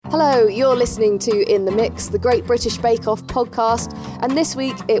Hello, you're listening to In the Mix, the Great British Bake Off podcast, and this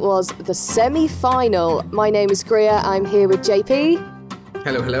week it was the semi-final. My name is Greer, I'm here with JP.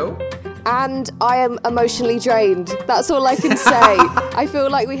 Hello, hello. And I am emotionally drained. That's all I can say. I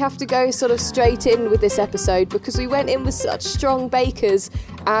feel like we have to go sort of straight in with this episode because we went in with such strong bakers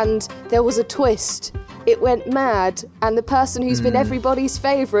and there was a twist. It went mad, and the person who's been everybody's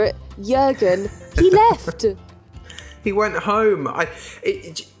favourite, Jürgen, he left. He went home.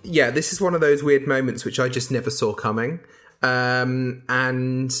 This is one of those weird moments which I just never saw coming.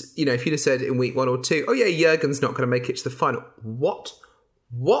 And, you know, if you'd have said in week 1 or 2, oh yeah, Jürgen's not going to make it to the final. What?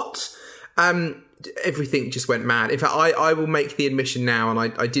 Everything just went mad. In fact, I will make the admission now, and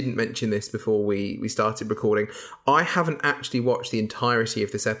I didn't mention this before we started recording. I haven't actually watched the entirety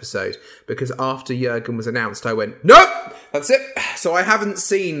of this episode because after Jürgen was announced, I went, nope, that's it. So I haven't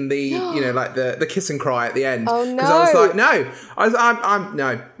seen the the kiss and cry at the end. Oh no! Because I was like, no, I'm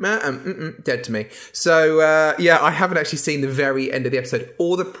no, dead to me. So I haven't actually seen the very end of the episode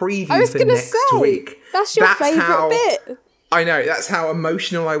or the preview for next week. That's your favourite bit. I know, that's how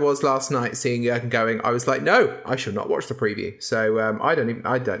emotional I was last night seeing Jürgen going. I was like, no, I should not watch the preview. So I don't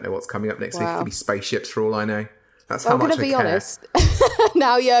know what's coming up next week. It could be spaceships for all I know. That's how much I care. I'm going to be honest.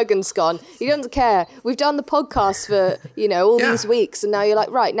 Now Jürgen's gone. He doesn't care. We've done the podcast for, all these weeks, and now you're like,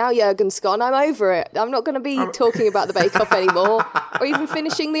 right, now Jürgen's gone. I'm over it. I'm not going to be talking about the Bake Off anymore or even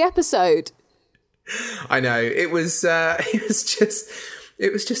finishing the episode. I know. It was just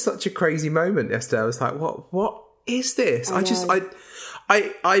such a crazy moment yesterday. I was like, what is this?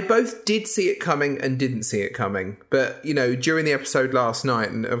 I both did see it coming and didn't see it coming. But, during the episode last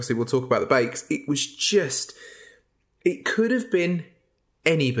night, and obviously we'll talk about the bakes, it could have been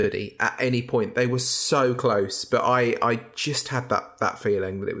anybody at any point. They were so close, but I just had that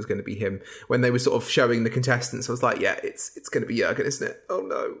feeling that it was going to be him. When they were sort of showing the contestants, I was like, yeah, it's going to be Jürgen, isn't it? Oh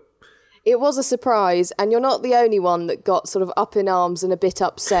no. It was a surprise, and you're not the only one that got sort of up in arms and a bit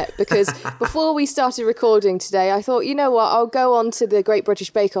upset, because before we started recording today, I thought, you know what, I'll go on to the Great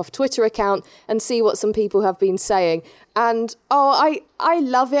British Bake Off Twitter account and see what some people have been saying. And, I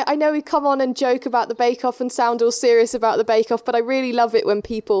love it. I know we come on and joke about the Bake Off and sound all serious about the Bake Off, but I really love it when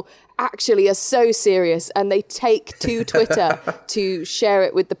people actually are so serious and they take to Twitter to share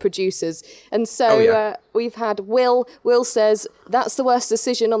it with the producers. And so we've had Will. Will says, that's the worst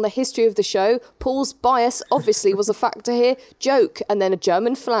decision on the history of the show. Paul's bias obviously was a factor here. Joke. And then a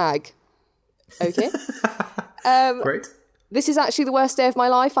German flag. Okay. Great. This is actually the worst day of my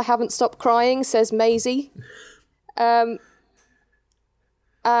life. I haven't stopped crying, says Maisie.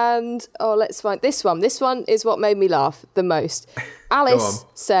 Let's find this one. This one is what made me laugh the most. Alice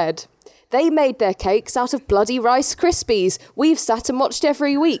said, they made their cakes out of bloody Rice Krispies. We've sat and watched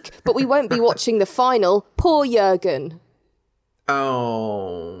every week, but we won't be watching the final. Poor Jürgen.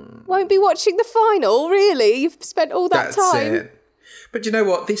 Oh. Won't be watching the final? Really? You've spent all that time? It. But you know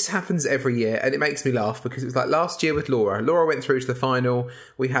what? This happens every year, and it makes me laugh because it was like last year with Laura. Laura went through to the final.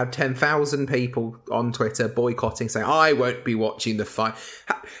 We had 10,000 people on Twitter boycotting, saying, I won't be watching the final.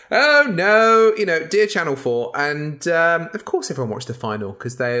 Oh, no. Dear Channel 4. And, of course, everyone watched the final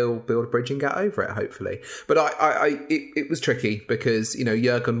because they'll build a bridge and get over it, hopefully. But it was tricky because,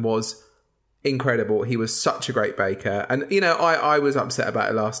 Jürgen was incredible. He was such a great baker. And, I was upset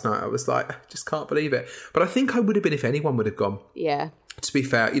about it last night. I was like, I just can't believe it. But I think I would have been if anyone would have gone. Yeah. To be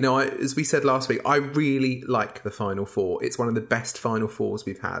fair, as we said last week, I really like the Final Four. It's one of the best Final Fours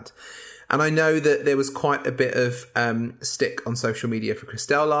we've had. And I know that there was quite a bit of stick on social media for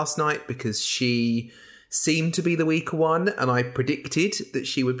Christelle last night because she seemed to be the weaker one. And I predicted that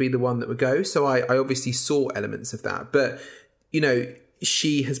she would be the one that would go. So I obviously saw elements of that. But,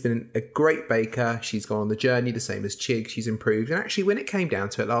 she has been a great baker. She's gone on the journey, the same as Chig. She's improved. And actually, when it came down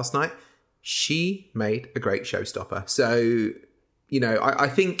to it last night, she made a great showstopper. So, I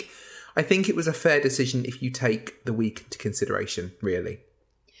think it was a fair decision if you take the week into consideration, really.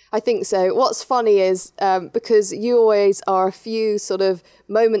 I think so. What's funny is because you always are a few sort of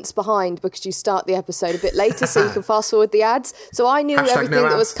moments behind because you start the episode a bit later so you can fast forward the ads. So I knew everything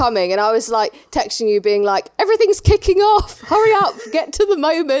that was coming and I was like texting you being like, everything's kicking off. Hurry up. Get to the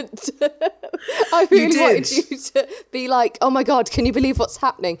moment. I really wanted you to be like, oh my God, can you believe what's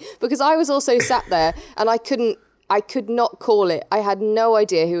happening? Because I was also sat there and I could not call it. I had no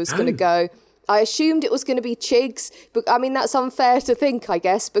idea who was going to go. I assumed it was going to be Chigs, but I mean, that's unfair to think, I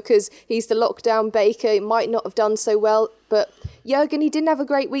guess, because he's the lockdown baker. He might not have done so well, but Jürgen, he didn't have a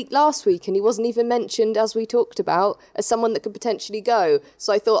great week last week, and he wasn't even mentioned, as we talked about, as someone that could potentially go.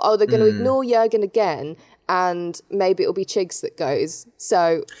 So I thought, they're going to ignore Jürgen again and maybe it'll be Chigs that goes.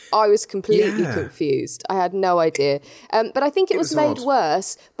 So I was completely confused. I had no idea. But I think it was made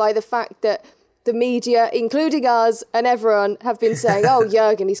worse by the fact that the media, including us and everyone, have been saying, oh,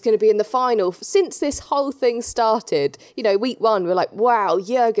 Jürgen, he's going to be in the final. Since this whole thing started, you know, week one, we're like, wow,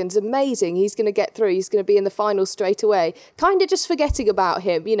 Jürgen's amazing. He's going to get through. He's going to be in the final straight away. Kind of just forgetting about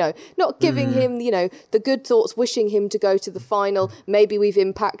him, you know, not giving him, you know, the good thoughts, wishing him to go to the final. Maybe we've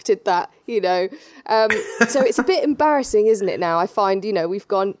impacted that, you know. So it's a bit embarrassing, isn't it, now? I find, you know, we've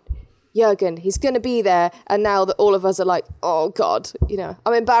gone, Jürgen, he's going to be there. And now that all of us are like, oh, God, you know,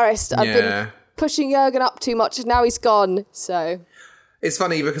 I'm embarrassed. I've been pushing Jürgen up too much, and now he's gone. So it's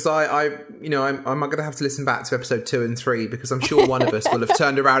funny because I'm going to have to listen back to episode 2 and 3 because I'm sure one of us will have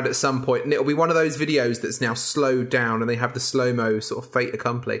turned around at some point, and it'll be one of those videos that's now slowed down and they have the slow-mo sort of fait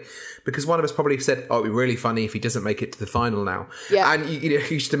accompli, because one of us probably said, oh, it'd be really funny if he doesn't make it to the final now. Yeah. And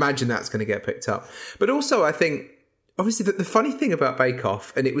you should imagine that's going to get picked up. But also I think, obviously, the funny thing about Bake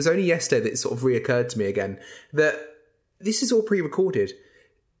Off, and it was only yesterday that it sort of reoccurred to me again, that this is all pre-recorded.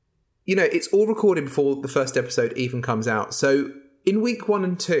 You know, it's all recorded before the first episode even comes out. So in week 1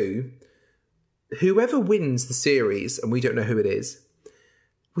 and 2, whoever wins the series, and we don't know who it is,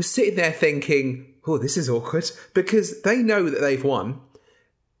 was sitting there thinking, oh, this is awkward, because they know that they've won.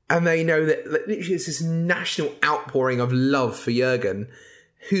 And they know that literally it's this national outpouring of love for Jürgen,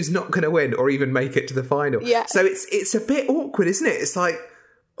 who's not going to win or even make it to the final. Yeah. So it's a bit awkward, isn't it? It's like,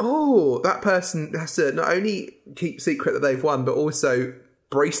 oh, that person has to not only keep secret that they've won, but also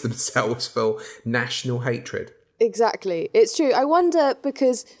brace themselves for national hatred. Exactly. It's true. I wonder,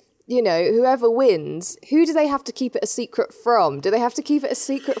 because, you know, whoever wins, who do they have to keep it a secret from? Do they have to keep it a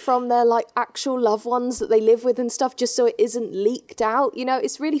secret from their, like, actual loved ones that they live with and stuff, just so it isn't leaked out? You know,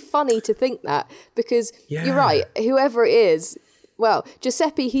 it's really funny to think that, because you're right, whoever it is, well,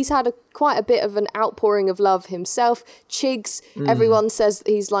 Giuseppe, he's had quite a bit of an outpouring of love himself. Chigs, everyone says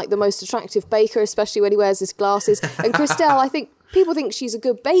he's like the most attractive baker, especially when he wears his glasses. And Christelle, I think people think she's a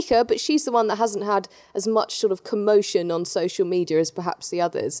good baker, but she's the one that hasn't had as much sort of commotion on social media as perhaps the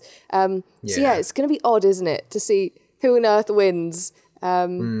others. So yeah, it's going to be odd, isn't it, to see who on earth wins.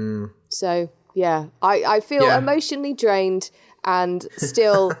 So yeah, I feel emotionally drained, and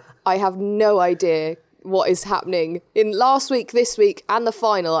still I have no idea what is happening in last week, this week, and the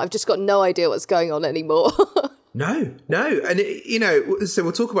final. I've just got no idea what's going on anymore. No. And, you know, so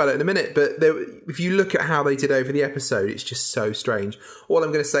we'll talk about it in a minute, but if you look at how they did over the episode, it's just so strange. All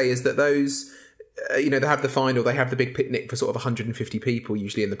I'm going to say is that those, you know, they have the final, they have the big picnic for sort of 150 people,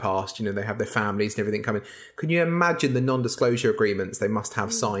 usually in the past, you know, they have their families and everything coming. Can you imagine the non-disclosure agreements they must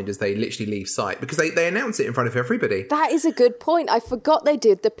have signed as they literally leave site? Because they announce it in front of everybody. That is a good point. I forgot they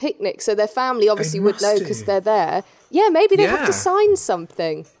did the picnic, so their family obviously would know because they're there. Yeah, maybe they have to sign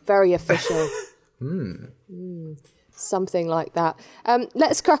something very official. Something like that.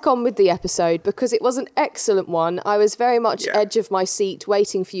 Let's crack on with the episode, because it was an excellent one. I was very much edge of my seat,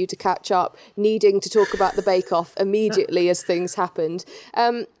 waiting for you to catch up, needing to talk about the Bake Off immediately as things happened.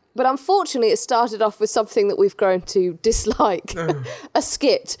 But unfortunately, it started off with something that we've grown to dislike. A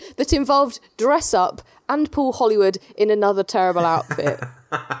skit that involved dress up and Paul Hollywood in another terrible outfit.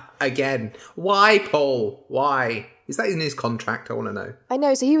 Again. Why, Paul? Why? Is that in his contract? I want to know. I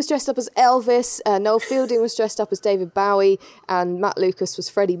know. So he was dressed up as Elvis. Noel Fielding was dressed up as David Bowie. And Matt Lucas was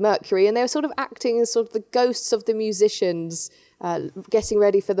Freddie Mercury. And they were sort of acting as sort of the ghosts of the musicians, getting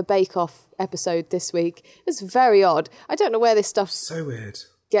ready for the Bake Off episode this week. It was very odd. I don't know where this stuff so weird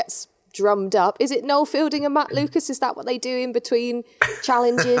gets drummed up. Is it Noel Fielding and Matt Lucas? Is that what they do in between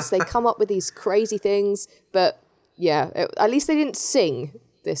challenges? They come up with these crazy things. But yeah, at least they didn't sing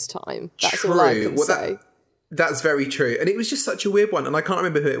this time. That's all I can say. That's very true. And it was just such a weird one. And I can't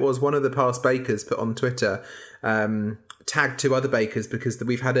remember who it was. One of the past bakers put on Twitter, tagged 2 other bakers, because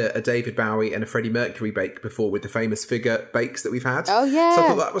we've had a David Bowie and a Freddie Mercury bake before with the famous figure bakes that we've had. Oh, yeah. So I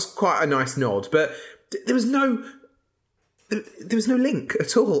thought that was quite a nice nod. But there was no link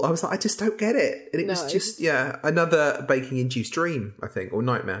at all. I was like, I just don't get it. And it was just, another baking-induced dream, I think, or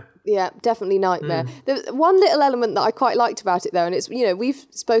nightmare. Yeah, definitely nightmare. There's one little element that I quite liked about it, though, and it's, you know, we've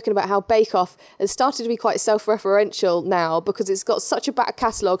spoken about how Bake Off has started to be quite self-referential now, because it's got such a back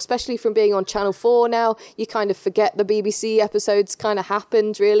catalogue, especially from being on Channel 4 now. You kind of forget the BBC episodes kind of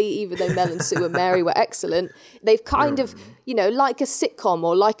happened, really, even though Mel and Sue and Mary were excellent. They've kind of, you know, like a sitcom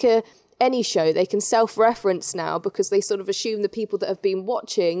or like any show, they can self-reference now, because they sort of assume the people that have been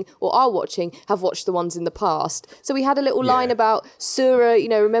watching or are watching have watched the ones in the past. So we had a little line about Sura, you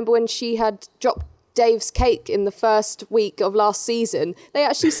know, remember when she had dropped Dave's cake in the first week of last season. They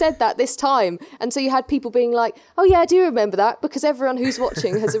actually said that this time. And so you had people being like, oh yeah, I do remember that, because everyone who's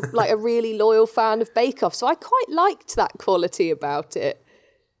watching has a really loyal fan of Bake Off. So I quite liked that quality about it.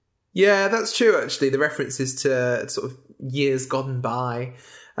 Yeah, that's true, actually. The references to sort of years gone by.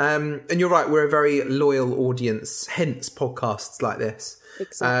 And you're right, we're a very loyal audience, hence podcasts like this.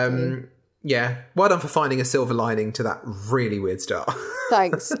 Exactly. Yeah, well done for finding a silver lining to that really weird start.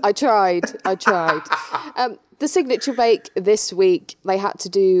 Thanks. I tried. The signature bake this week, they had to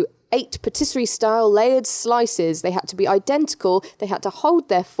do 8 patisserie-style layered slices. They had to be identical, they had to hold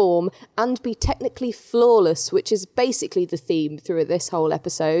their form and be technically flawless, which is basically the theme through this whole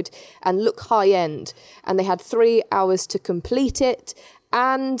episode, and look high-end. And they had 3 hours to complete it.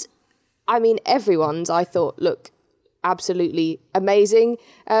 And, I mean, everyone's, I thought, look absolutely amazing.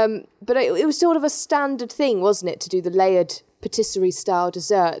 But it was sort of a standard thing, wasn't it, to do the layered patisserie-style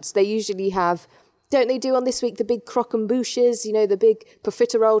desserts. They usually have... Don't they do on this week the big croquembouches, the big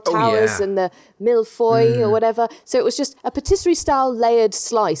profiterole towers and the millefeuille or whatever? So it was just a patisserie-style layered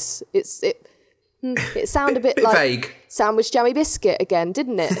slice. It sounded a bit like vague. Sandwich jammy biscuit again,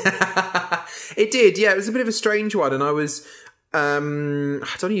 didn't it? It did, yeah. It was a bit of a strange one, and I was... I don't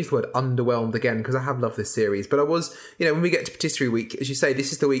want to use the word underwhelmed again, because I have loved this series, but I was, when we get to Patisserie Week, as you say,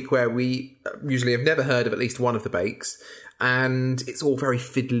 this is the week where we usually have never heard of at least one of the bakes, and it's all very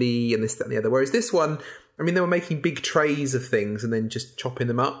fiddly and this, that and the other, whereas this one, I mean, they were making big trays of things and then just chopping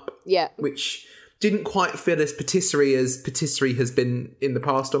them up, which didn't quite feel as patisserie has been in the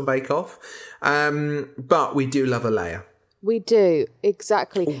past on Bake Off, but we do love a layer. We do,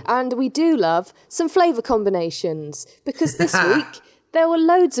 exactly. Ooh. And we do love some flavour combinations, because this week there were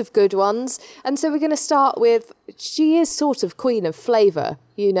loads of good ones. And so we're going to start with, she is sort of queen of flavour,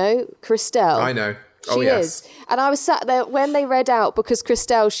 Christelle. I know. She is. And I was sat there when they read out, because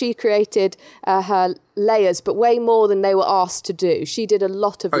Christelle, she created her layers, but way more than they were asked to do. She did a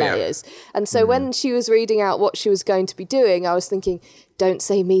lot of layers. Yeah. And so when she was reading out what she was going to be doing, I was thinking, don't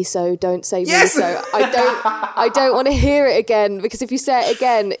say miso, don't say miso. I don't want to hear it again, because if you say it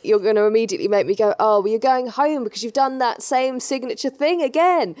again, you're going to immediately make me go, oh, well, you're going home because you've done that same signature thing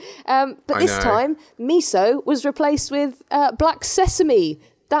again. But this time, miso was replaced with black sesame.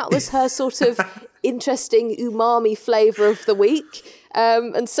 That was her sort of interesting umami flavour of the week.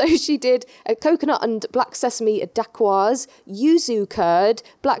 And so she did a coconut and black sesame dacquoise, yuzu curd,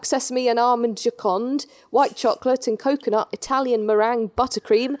 black sesame and almond joconde, white chocolate and coconut Italian meringue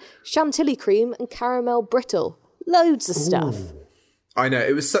buttercream, chantilly cream and caramel brittle. Loads of stuff. Ooh. I know,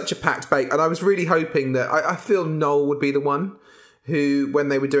 it was such a packed bake, and I was really hoping that, I feel Noel would be the one who, when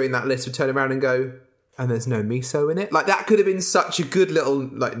they were doing that list, would turn around and go, and there's no miso in it. Like, that could have been such a good little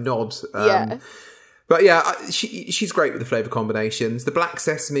nod. But yeah, she's great with the flavour combinations. The black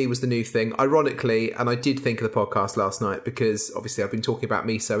sesame was the new thing, ironically, and I did think of the podcast last night, because obviously I've been talking about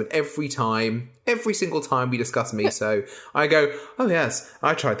miso, and every single time we discuss miso, I go, oh yes,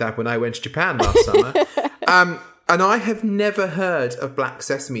 I tried that when I went to Japan last summer. And I have never heard of black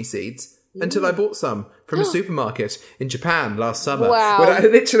sesame seeds until I bought some from a supermarket in Japan last summer. Wow.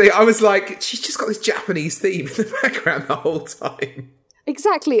 When I was like, she's just got this Japanese theme in the background the whole time.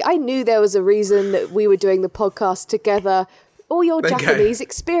 Exactly. I knew there was a reason that we were doing the podcast together. All your Japanese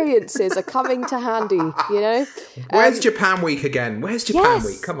experiences are coming to handy, Where's Japan Week again? Where's Japan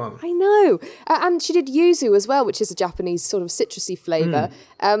Week? Come on. I know. And she did yuzu as well, which is a Japanese sort of citrusy flavour,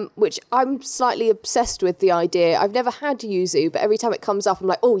 which I'm slightly obsessed with the idea. I've never had yuzu, but every time it comes up, I'm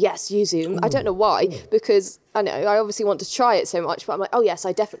like, oh, yes, yuzu. Ooh. I don't know why, because I know I obviously want to try it so much, but I'm like, oh, yes,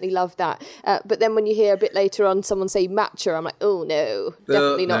 I definitely love that. But then when you hear a bit later on someone say matcha, I'm like, oh, no,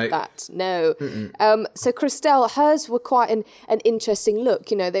 definitely not that. No. So Christelle, hers were quite an interesting look.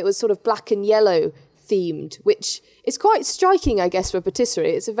 They was sort of black and yellow themed, which is quite striking, I guess, for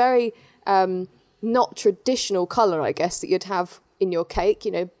patisserie. It's a very not traditional colour, I guess, that you'd have in your cake,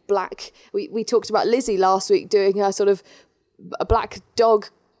 black. We talked about Lizzie last week doing her sort of a black dog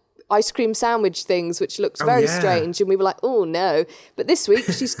ice cream sandwich things, which looks very strange, and we were like, oh no. But this week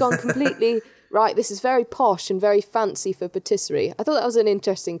she's gone completely right, this is very posh and very fancy for patisserie. I thought that was an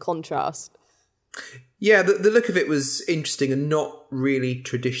interesting contrast. Yeah, the look of it was interesting and not really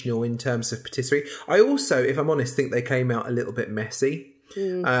traditional in terms of patisserie. I also, if I'm honest, think they came out a little bit messy.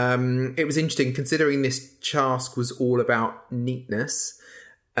 It was interesting, considering this task was all about neatness.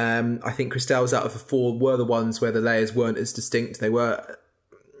 I think Christelle's out of the 4 were the ones where the layers weren't as distinct. They were,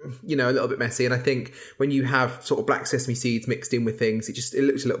 a little bit messy. And I think when you have sort of black sesame seeds mixed in with things, it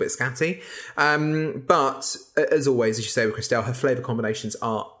looks a little bit scatty. But as always, as you say with Christelle, her flavour combinations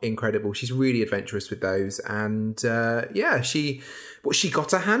are incredible. She's really adventurous with those. And she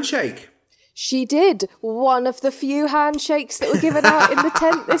got a handshake. She did. One of the few handshakes that were given out in the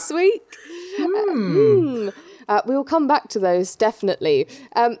tent this week. We will come back to those, definitely.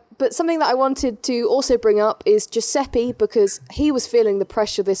 But something that I wanted to also bring up is Giuseppe, because he was feeling the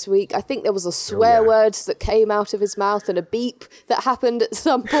pressure this week. I think there was a swear word that came out of his mouth and a beep that happened at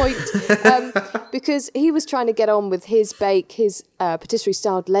some point, because he was trying to get on with his bake, his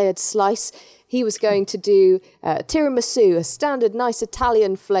patisserie-styled layered slice. He was going to do tiramisu, a standard nice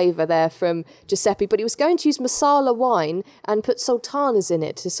Italian flavour there from Giuseppe, but he was going to use Marsala wine and put sultanas in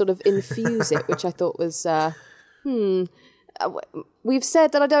it to sort of infuse it, which I thought was... We've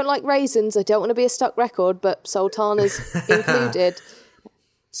said that I don't like raisins. I don't want to be a stuck record, but sultanas included.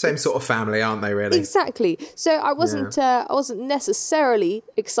 Same sort of family, aren't they, really? Exactly. So I wasn't necessarily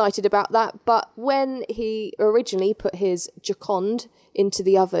excited about that, but when he originally put his Joconde into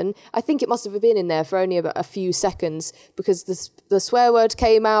the oven, I think it must have been in there for only about a few seconds, because the swear word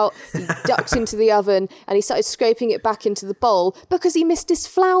came out, he ducked into the oven, and he started scraping it back into the bowl because he missed his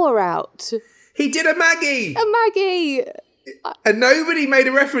flour out. He did a Maggie! A Maggie! And nobody made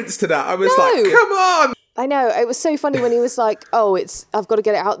a reference to that. I was like, come on! I know. It was so funny when he was like, I've got to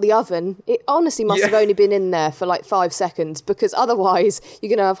get it out the oven. It honestly must have only been in there for like 5 seconds, because otherwise you're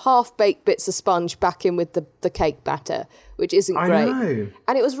going to have half-baked bits of sponge back in with the cake batter, which isn't great. I know.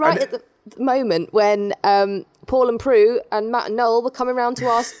 And it was right at the moment when Paul and Prue and Matt and Noel were coming around to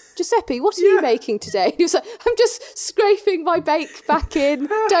ask, Giuseppe, what are you making today? He was like, I'm just scraping my bake back in.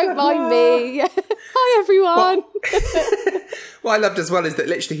 Don't mind me. Hi, everyone. What I loved as well is that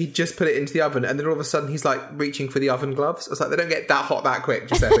literally he just put it into the oven, and then all of a sudden he's like reaching for the oven gloves. I was like, they don't get that hot that quick,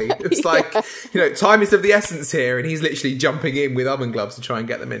 Giuseppe. It was like, time is of the essence here, and he's literally jumping in with oven gloves to try and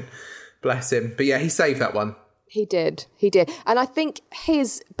get them in. Bless him. But yeah, he saved that one. He did. And I think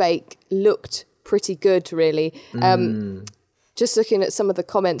his bake looked pretty good, really. Just looking at some of the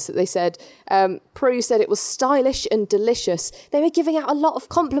comments that they said, Prue said it was stylish and delicious. They were giving out a lot of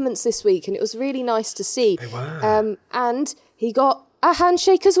compliments this week, and it was really nice to see. They were. And he got a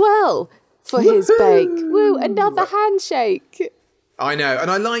handshake as well for his bake. Woo, another handshake. I know. And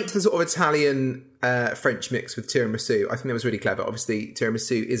I liked the sort of Italian French mix with tiramisu. I think that was really clever. Obviously,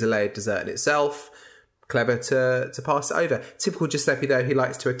 tiramisu is a layered dessert in itself. Clever to pass it over. Typical Giuseppe, though, he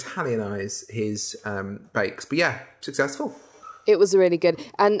likes to Italianise his bakes. But yeah, successful. It was really good.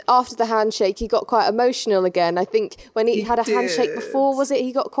 And after the handshake, he got quite emotional again. I think when he had a handshake before, was it?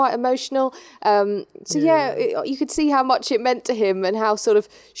 He got quite emotional. You could see how much it meant to him and how sort of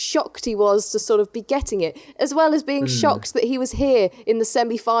shocked he was to sort of be getting it, as well as being shocked that he was here in the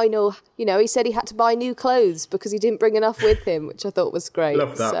semi-final. He said he had to buy new clothes because he didn't bring enough with him, which I thought was great.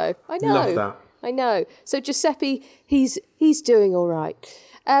 Love that. So I know. Love that. I know. So Giuseppe, he's doing all right.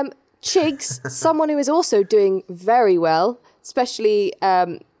 Chigs, someone who is also doing very well, especially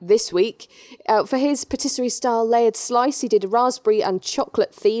this week. For his patisserie-style layered slice, he did a raspberry and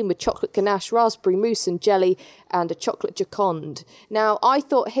chocolate theme with chocolate ganache, raspberry mousse and jelly, and a chocolate Joconde. Now, I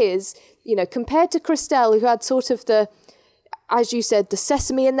thought his, compared to Christelle, who had sort of the, as you said, the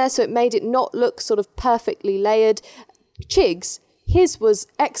sesame in there, so it made it not look sort of perfectly layered. Chigs, his was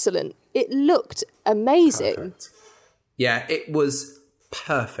excellent. It looked amazing. Perfect. Yeah, it was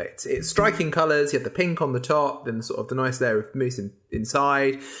perfect. It's striking colours. You had the pink on the top, then sort of the nice layer of mousse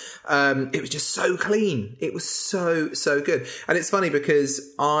inside. It was just so clean. It was so good. And it's funny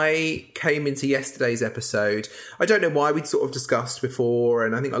because I came into yesterday's episode. I don't know why we'd sort of discussed before,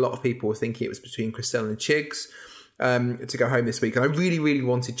 and I think a lot of people were thinking it was between Christelle and Chigs to go home this week. And I really, really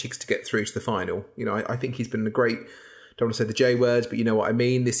wanted Chigs to get through to the final. I think he's been a great... Don't want to say the J word, but you know what I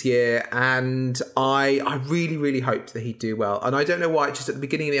mean, this year. And I really, really hoped that he'd do well. And I don't know why, just at the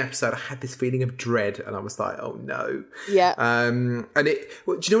beginning of the episode, I had this feeling of dread. And I was like, oh no. Yeah. And do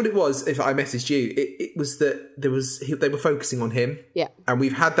you know what it was? If I messaged you, it was that they were focusing on him. Yeah. And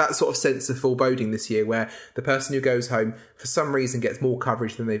we've had that sort of sense of foreboding this year where the person who goes home, for some reason, gets more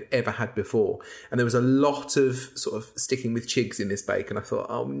coverage than they've ever had before. And there was a lot of sort of sticking with Chigs in this bake. And I thought,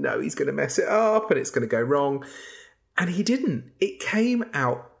 oh no, he's going to mess it up and it's going to go wrong. And he didn't. It came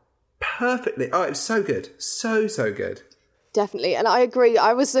out perfectly. Oh, it was so good. So good. Definitely. And I agree.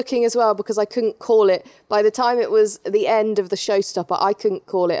 I was looking as well because I couldn't call it. By the time it was the end of the showstopper, I couldn't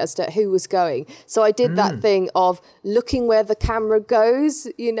call it as to who was going. So I did that thing of looking where the camera goes,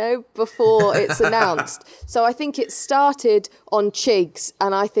 before it's announced. So I think it started on Chigs.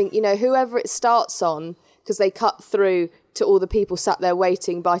 And I think, whoever it starts on, because they cut through to all the people sat there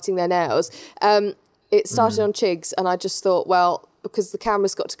waiting, biting their nails. It started on Chigs, and I just thought, well, because the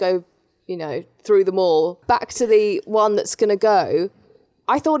camera's got to go, through them all, back to the one that's going to go,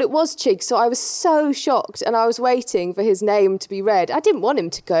 I thought it was Chig, so I was so shocked, and I was waiting for his name to be read. I didn't want him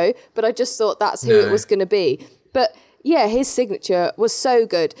to go, but I just thought that's who it was going to be. But yeah, his signature was so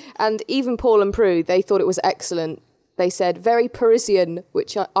good, and even Paul and Prue, they thought it was excellent. They said very Parisian,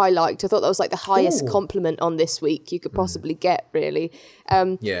 which I liked. I thought that was like the highest compliment on this week you could possibly get, really.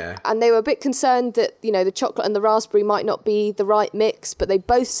 Yeah. And they were a bit concerned that, you know, the chocolate and the raspberry might not be the right mix, but they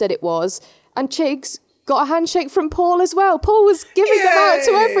both said it was. And Chigs got a handshake from Paul as well. Paul was giving them out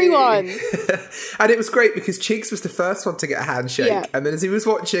to everyone. And it was great because Chigs was the first one to get a handshake. Yeah. And then as he was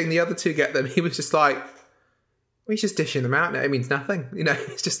watching the other two get them, he was just like, he's just dishing them out now. It means nothing. You know,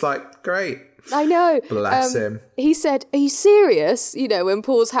 it's just like, great. I know. Bless him. He said, are you serious? You know, when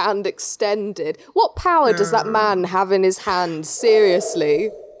Paul's hand extended. What power does that man have in his hand?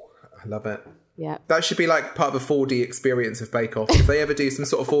 Seriously. I love it. Yeah. That should be like part of a 4D experience of Bake Off. If they ever do some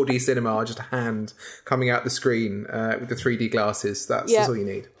sort of 4D cinema, just a hand coming out the screen with the 3D glasses, that's all you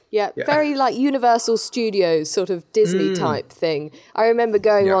need. Yeah, very like Universal Studios sort of Disney type thing. I remember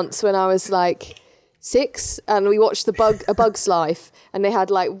going once when I was like 6 and we watched A Bug's Life, and they had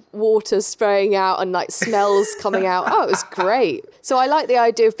like water spraying out and like smells coming out. Oh, it was great. So I like the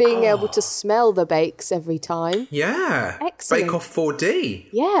idea of being able to smell the bakes every time. Yeah. Excellent. Bake Off 4D.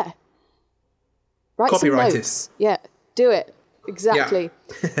 Yeah. Write Copyrighted. some notes. Yeah, do it. Exactly.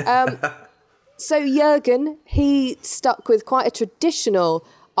 Yeah. So Jürgen, he stuck with quite a traditional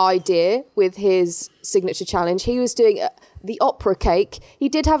idea with his signature challenge. He was doing the opera cake. He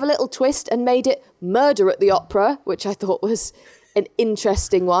did have a little twist and made it Murder at the Opera, which I thought was an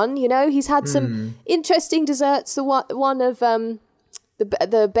interesting one. You know, he's had some interesting desserts. The one of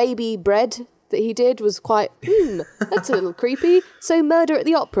the baby bread that he did was quite, that's a little creepy. So Murder at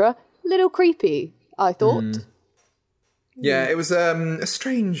the Opera, little creepy, I thought. Yeah, it was a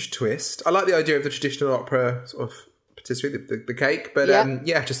strange twist. I like the idea of the traditional opera sort of patisserie, the cake, but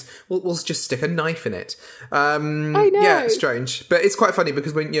just we'll just stick a knife in it. I know. Yeah, it's strange, but it's quite funny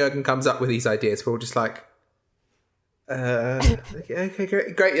because when Jürgen comes up with these ideas, we're all just like, okay,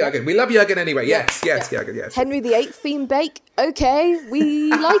 great, Jürgen. We love Jürgen anyway. Yes, Jürgen. Yes. Henry VIII theme bake. Okay,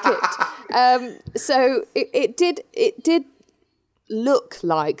 we like it. So it did look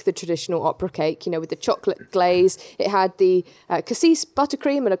like the traditional opera cake, you know, with the chocolate glaze. It had the cassis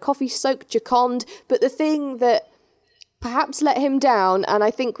buttercream and a coffee-soaked Joconde. But the thing that perhaps let him down, and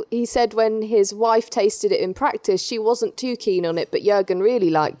I think he said when his wife tasted it in practice, she wasn't too keen on it, but Jürgen really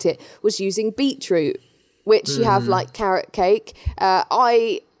liked it, was using beetroot, which you have like carrot cake.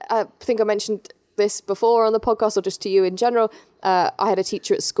 I think I mentioned this before on the podcast, or just to you in general. I had a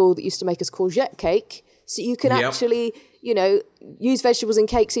teacher at school that used to make us courgette cake. So you can actually, you know, use vegetables in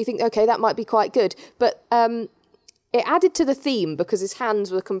cake. So you think, okay, that might be quite good. But it added to the theme because his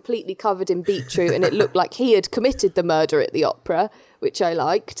hands were completely covered in beetroot and it looked like he had committed the murder at the opera, which I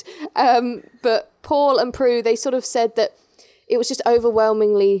liked. But Paul and Prue, they sort of said that it was just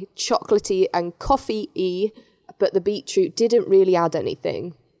overwhelmingly chocolatey and coffee-y, but the beetroot didn't really add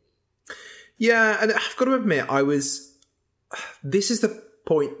anything. Yeah, and I've got to admit, this is the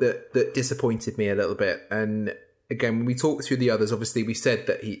point that disappointed me a little bit. And again, when we talked through the others, obviously we said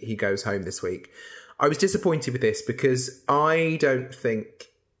that he goes home this week. I was disappointed with this because I don't think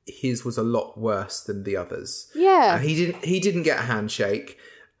his was a lot worse than the others. Yeah. He didn't get a handshake.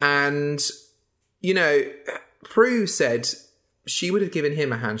 And, you know, Prue said she would have given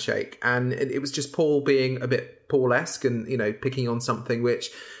him a handshake. And it was just Paul being a bit Paul-esque and, you know, picking on something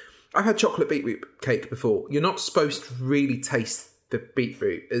which... I've had chocolate beetroot cake before. You're not supposed to really taste the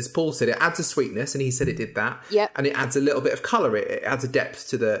beetroot. As Paul said, it adds a sweetness, and he said it did that. Yep. And it adds a little bit of colour. It adds a depth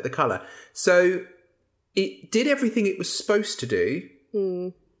to the colour. So it did everything it was supposed to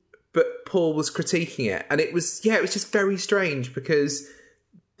do, but Paul was critiquing it. And it was just very strange because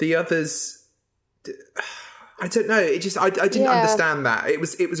the others... I don't know. It just I didn't understand that. It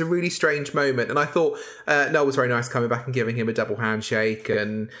was a really strange moment, and I thought Noel was very nice coming back and giving him a double handshake,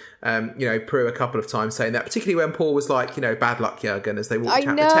 and you know, Prue a couple of times saying that, particularly when Paul was like, you know, bad luck, Jürgen, as they walked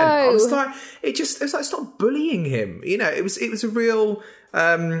out the tent. I was like, it was like, stop bullying him. You know, it was a real.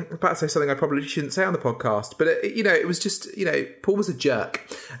 I'm about to say something I probably shouldn't say on the podcast, but you know, it was just, you know, Paul was a jerk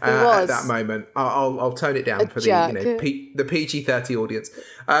at that moment. I'll tone it down for the PG-13 audience.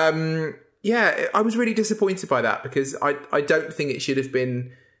 Yeah, I was really disappointed by that because I don't think it should have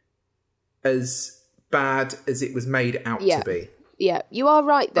been as bad as it was made out to be. Yeah, you are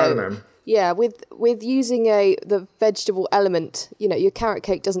right though. I don't know. Yeah, with using the vegetable element, you know, your carrot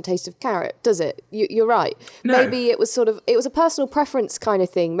cake doesn't taste of carrot, does it? You're right. No. Maybe it was a personal preference kind of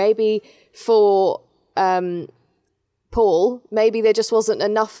thing. Maybe for Paul, maybe there just wasn't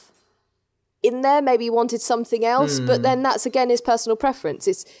enough in there. Maybe he wanted something else, but then that's again his personal preference.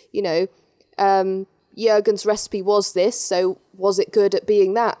 It's, you know, Jürgen's recipe was this, so was it good at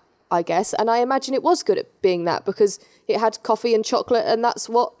being that, I guess? And I imagine it was good at being that because it had coffee and chocolate and that's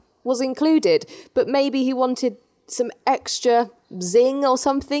what was included. But maybe he wanted some extra zing or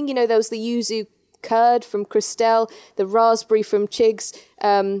something. You know, there was the yuzu curd from Christelle, the raspberry from Chigs.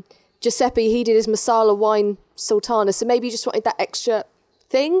 Giuseppe, he did his masala wine sultana, so maybe he just wanted that extra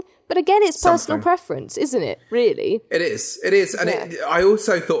thing. But again, it's personal preference, isn't it, really? It is. And I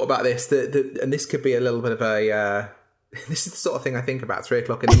also thought about this, that and this could be a little bit of a... this is the sort of thing I think about 3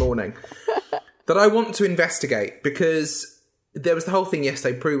 o'clock in the morning, that I want to investigate, because there was the whole thing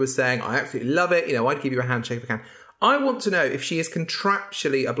yesterday. Prue was saying, I absolutely love it. You know, I'd give you a handshake if I can. I want to know if she is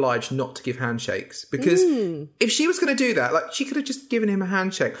contractually obliged not to give handshakes, because if she was going to do that, like, she could have just given him a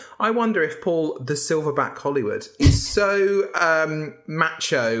handshake. I wonder if Paul, the Silverback Hollywood, is so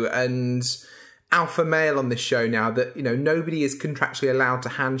macho and alpha male on this show now that, you know, nobody is contractually allowed to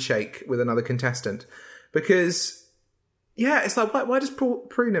handshake with another contestant. Because, yeah, it's like, why does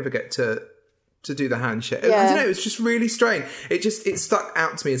Prue never get to do the handshake? Yeah. I don't know, it's just really strange. It stuck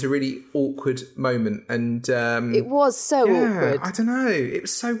out to me as a really awkward moment, and it was so awkward. I don't know, it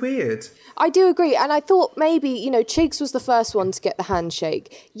was so weird. I do agree, and I thought maybe, you know, Chigs was the first one to get the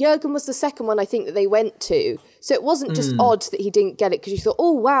handshake. Jürgen was the second one, I think, that they went to. So it wasn't just odd that he didn't get it because you thought,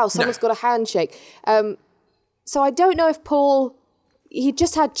 oh wow, someone's got a handshake. So I don't know if Paul, he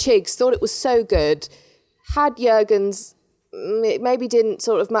just had Chigs, thought it was so good, had Jürgen's, it maybe didn't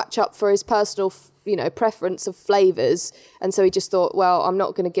sort of match up for his personal, you know, preference of flavours. And so he just thought, well, I'm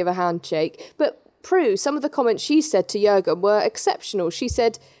not going to give a handshake. But Prue, some of the comments she said to Jürgen were exceptional. She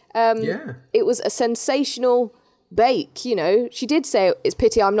said it was a sensational bake, you know. She did say, it's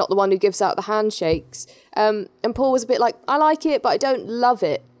pity I'm not the one who gives out the handshakes. And Paul was a bit like, I like it, but I don't love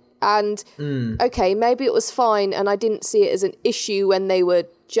it. And, okay, maybe it was fine and I didn't see it as an issue when they were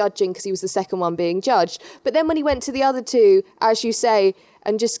judging because he was the second one being judged. But then when he went to the other two, as you say,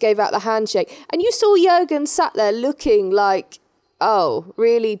 and just gave out the handshake, and you saw Jürgen sat there looking like, oh,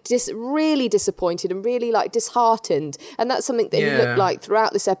 really disappointed and really like disheartened. And that's something that he looked like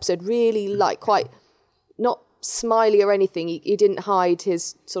throughout this episode, really like quite not smiley or anything. He didn't hide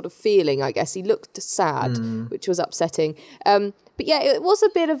his sort of feeling, I guess. He looked sad, which was upsetting. But yeah, it was a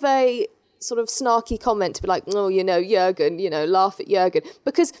bit of a sort of snarky comment to be like, oh, you know, Jürgen, you know, laugh at Jürgen.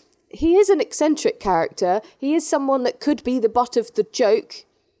 Because he is an eccentric character. He is someone that could be the butt of the joke,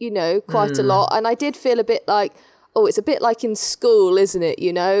 you know, quite a lot. And I did feel a bit like, oh, it's a bit like in school, isn't it?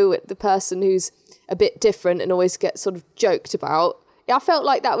 You know, the person who's a bit different and always gets sort of joked about. I felt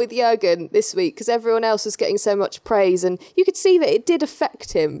like that with Jürgen this week because everyone else was getting so much praise. And you could see that it did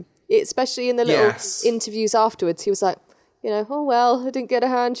affect him, especially in the little interviews afterwards. He was like, you know, oh, well, I didn't get a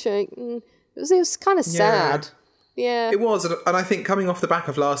handshake. It was kind of sad. Yeah. It was. And I think coming off the back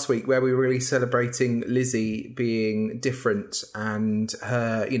of last week where we were really celebrating Lizzie being different and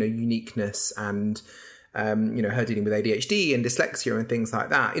her, you know, uniqueness and, you know, her dealing with ADHD and dyslexia and things like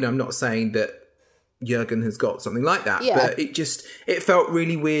that. You know, I'm not saying that Jürgen has got something like that, but it felt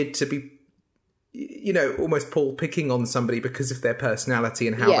really weird to be, you know, almost Paul picking on somebody because of their personality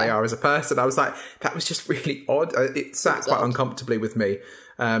and how they are as a person. I was like, that was just really odd. It sat quite uncomfortably with me.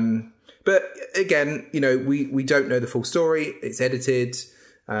 But again, you know, we don't know the full story. It's edited.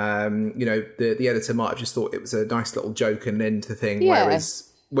 You know, the editor might have just thought it was a nice little joke and end the thing. Yeah.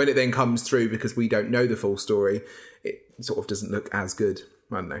 Whereas when it then comes through, because we don't know the full story, it sort of doesn't look as good,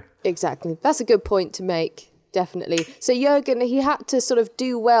 I don't know. Exactly. That's a good point to make. Definitely. So Jürgen, he had to sort of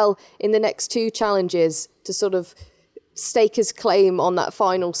do well in the next two challenges to sort of stake his claim on that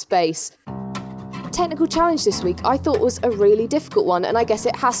final space. Technical challenge this week I thought was a really difficult one, and I guess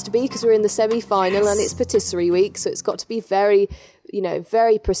it has to be because we're in the semi-final and it's patisserie week, so it's got to be very, you know,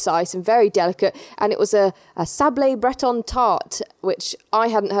 very precise and very delicate. And it was a Sablé Breton tart, which I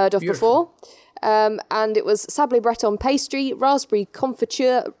hadn't heard of before. And it was Sablé Breton pastry, raspberry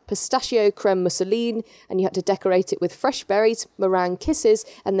confiture, pistachio creme mousseline, and you had to decorate it with fresh berries, meringue kisses,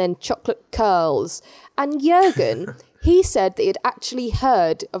 and then chocolate curls. And Jürgen, he said that he had actually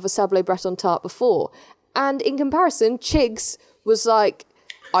heard of a Sablé Breton tart before. And in comparison, Chigs was like,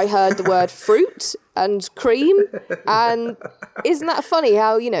 I heard the word fruit and cream. And isn't that funny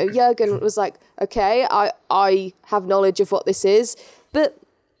how, you know, Jürgen was like, okay, I have knowledge of what this is, but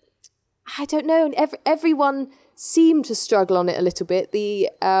I don't know. And everyone seemed to struggle on it a little bit. The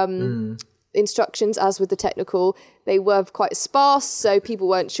instructions, as with the technical, they were quite sparse, so people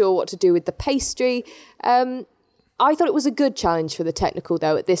weren't sure what to do with the pastry. I thought it was a good challenge for the technical,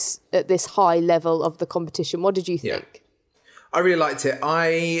 though, at this high level of the competition. What did you think? I really liked it.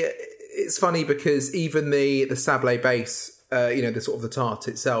 it's funny because even the sablé base, the sort of the tart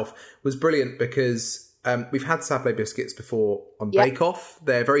itself was brilliant because we've had sablé biscuits before on Bake Off.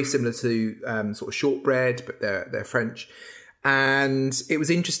 They're very similar to sort of shortbread, but they're French. And it was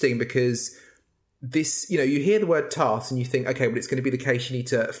interesting because this, you hear the word tart and you think, okay, well, it's going to be the case you need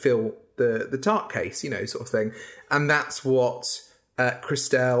to fill the tart case, sort of thing. And that's what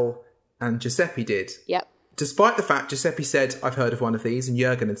Christelle and Giuseppe did. Yep. Despite the fact Giuseppe said, I've heard of one of these, and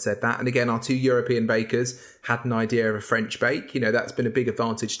Jürgen had said that. And again, our two European bakers had an idea of a French bake. That's been a big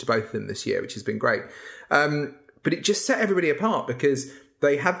advantage to both of them this year, which has been great. But it just set everybody apart because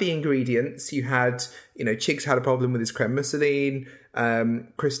they had the ingredients. You had, Chigs had a problem with his creme mousseline.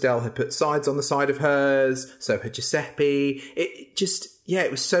 Christelle had put sides on the side of hers. So had Giuseppe.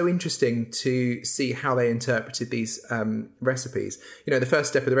 It was so interesting to see how they interpreted these recipes. The first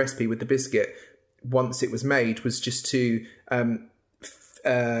step of the recipe with the biscuit, once it was made, was just to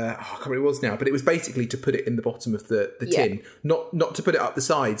I can't remember what it was now, but it was basically to put it in the bottom of the tin, not to put it up the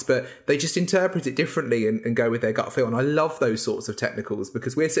sides, but they just interpret it differently and go with their gut feel. And I love those sorts of technicals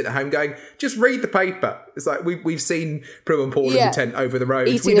because we're sitting at home going, just read the paper. It's like we've seen Prue and Paul in the tent over the road.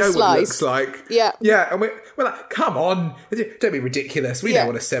 Eating we know a slice. what it looks like. Yeah, and we're like, come on, don't be ridiculous. We know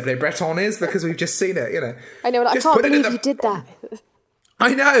what a Sablé Breton is because we've just seen it. I know, I can't believe you did that.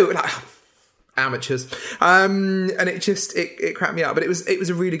 I know, amateurs, and it cracked me up, but it was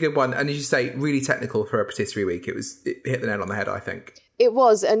a really good one, and as you say, really technical for a patisserie week. It hit the nail on the head, I think. It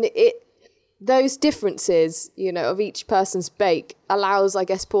was, and those differences, of each person's bake allows, I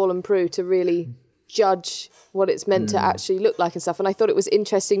guess, Paul and Prue to really judge what it's meant to actually look like and stuff. And I thought it was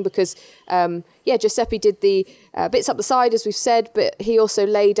interesting because Giuseppe did the bits up the side, as we've said, but he also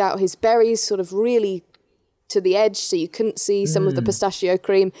laid out his berries sort of really to the edge so you couldn't see some of the pistachio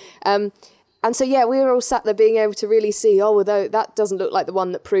cream. And so, we were all sat there being able to really see, although that doesn't look like the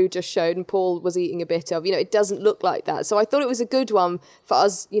one that Prue just showed and Paul was eating a bit of, it doesn't look like that. So I thought it was a good one for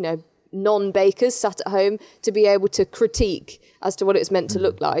us, non-bakers sat at home to be able to critique as to what it's meant to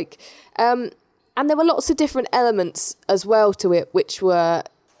look like. And there were lots of different elements as well to it, which were,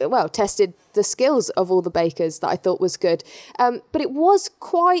 tested the skills of all the bakers that I thought was good. But it was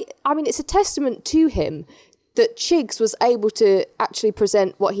it's a testament to him that Chigs was able to actually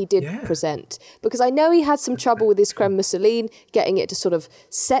present what he did present. Because I know he had some trouble with his creme mousseline, getting it to sort of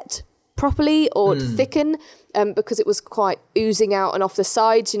set properly or thicken, because it was quite oozing out and off the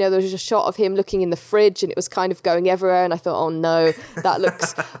sides. There was a shot of him looking in the fridge and it was kind of going everywhere. And I thought, oh no, that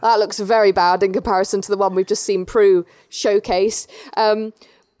looks very bad in comparison to the one we've just seen Prue showcase.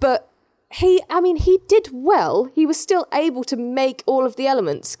 But he did well. He was still able to make all of the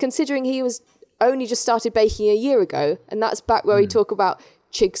elements, considering he was only just started baking a year ago, and that's back where we talk about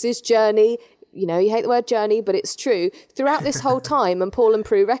Chigs' journey. You hate the word journey, but it's true. Throughout this whole time, and Paul and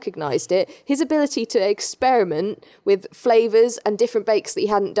Prue recognised it, his ability to experiment with flavours and different bakes that he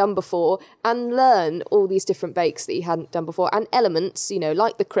hadn't done before, and learn all these different bakes that he hadn't done before, and elements,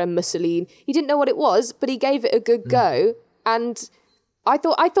 like the creme mousseline. He didn't know what it was, but he gave it a good go, and I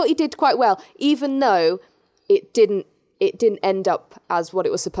thought he did quite well, even though it didn't end up as what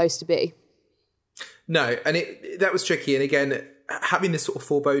it was supposed to be. No, and that was tricky. And again, having this sort of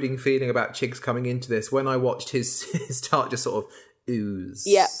foreboding feeling about Chigs coming into this, when I watched his tart just sort of ooze,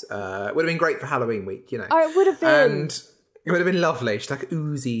 would have been great for Halloween week, Oh, it would have been. And it would have been lovely. Just like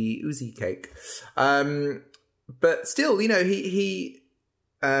oozy cake. But still, he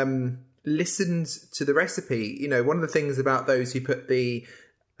listened to the recipe. One of the things about those who put the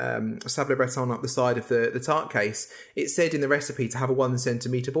Sablé Breton up the side of the tart case, it said in the recipe to have a 1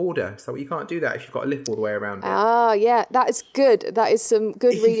 centimetre border. So you can't do that if you've got a lip all the way around it. Ah, yeah, that is good. That is some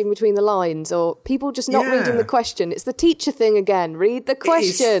good reading between the lines, or people just not reading the question. It's the teacher thing again. Read the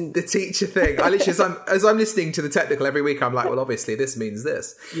question. It's the teacher thing. I literally, as I'm listening to the technical every week, I'm like, well, obviously this means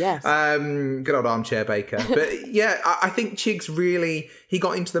this. Yes. Good old armchair baker. But I think Chigs really, he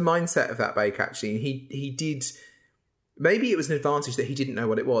got into the mindset of that bake actually. He did. Maybe it was an advantage that he didn't know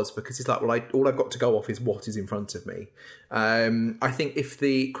what it was, because he's like, well, all I've got to go off is what is in front of me. I think if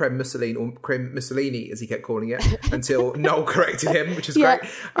the creme mousseline, or creme mousselini, as he kept calling it, until Noel corrected him, which is great.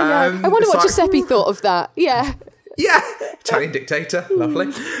 I wonder what Giuseppe thought of that. Yeah. Yeah. Italian dictator. Lovely.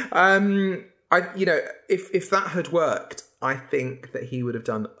 If that had worked, I think that he would have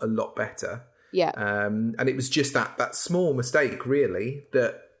done a lot better. Yeah. And it was just that small mistake, really,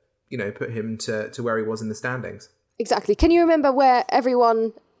 that, put him to where he was in the standings. Exactly. Can you remember where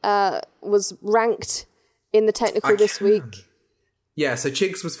everyone was ranked in the technical this week? Yeah, so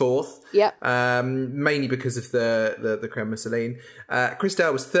Chigs was fourth. Yep. Mainly because of the creme Mousseline.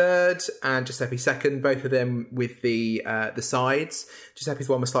 Christelle was third and Giuseppe second, both of them with the sides. Giuseppe's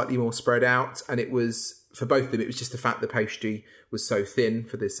one was slightly more spread out, and it was, for both of them, it was just the fact the pastry was so thin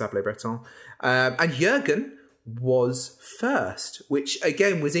for this Sablé Breton. And Jürgen was first, which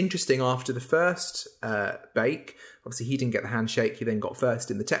again was interesting after the first bake. Obviously, he didn't get the handshake. He then got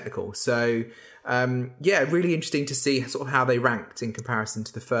first in the technical. So, really interesting to see sort of how they ranked in comparison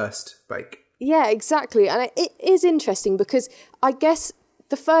to the first bake. Yeah, exactly. And it is interesting because I guess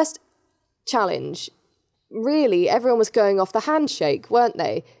the first challenge, really, everyone was going off the handshake, weren't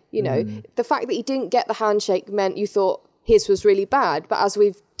they? You know, the fact that he didn't get the handshake meant you thought his was really bad. But as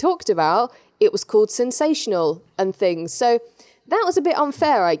we've talked about, it was called sensational and things. So that was a bit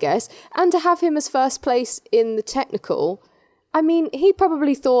unfair, I guess. And to have him as first place in the technical, I mean, he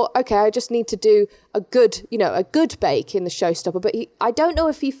probably thought, okay, I just need to do a good bake in the showstopper. But I don't know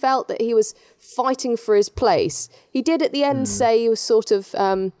if he felt that he was fighting for his place. He did at the end say he was sort of,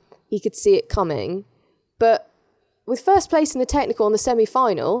 he could see it coming. But with first place in the technical and the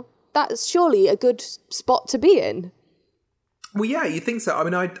semi-final, that's surely a good spot to be in. Well, yeah, you think so. I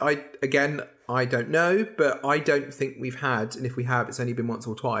mean, I don't know, but I don't think we've had, and if we have, it's only been once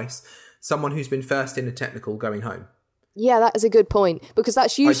or twice, someone who's been first in a technical going home. Yeah, that is a good point, because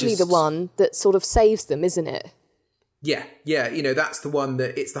that's usually the one that sort of saves them, isn't it? Yeah, you know, that's the one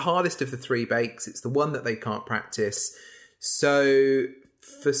that, it's the hardest of the three bakes. It's the one that they can't practice. So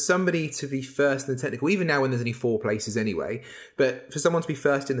for somebody to be first in the technical, even now when there's only 4 places anyway, but for someone to be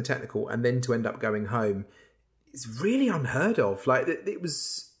first in the technical and then to end up going home, it's really unheard of. Like, it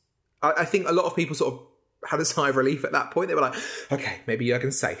was, I think a lot of people sort of had a sigh of relief at that point. They were like, okay, maybe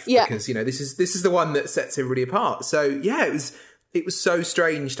Jürgen's safe. Yeah. Because, you know, this is the one that sets everybody apart. So, yeah, it was so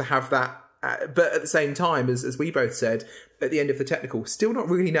strange to have that. But at the same time, as we both said, at the end of the technical, still not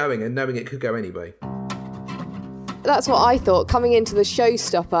really knowing it could go anyway. That's what I thought. Coming into the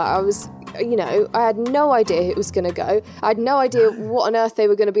showstopper, I was, you know, I had no idea it was going to go. I had no idea what on earth they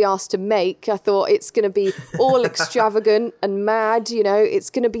were going to be asked to make. I thought it's going to be all extravagant and mad, you know.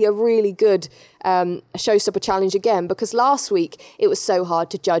 It's going to be a really good showstopper challenge again, because last week it was so hard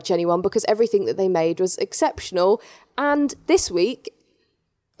to judge anyone because everything that they made was exceptional. And this week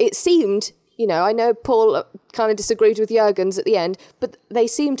it seemed, you know, I know Paul kind of disagreed with Jürgen's at the end, but they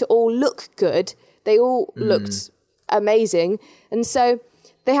seemed to all look good. They all looked amazing. And so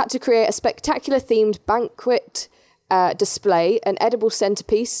they had to create a spectacular themed banquet display, an edible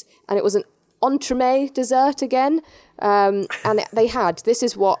centerpiece, and it was an entremet dessert again. And they had, this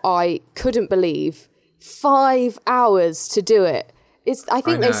is what I couldn't believe, 5 hours to do it. I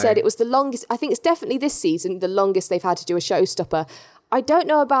think they said it was the longest, I think it's definitely this season, the longest they've had to do a showstopper. I don't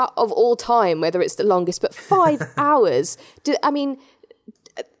know about of all time whether it's the longest, but 5 hours.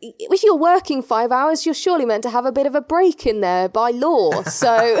 If you're working 5 hours, you're surely meant to have a bit of a break in there by law.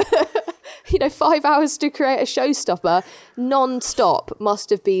 So, you know, 5 hours to create a showstopper non-stop must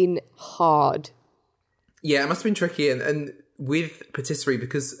have been hard. Yeah, it must have been tricky. And with patisserie,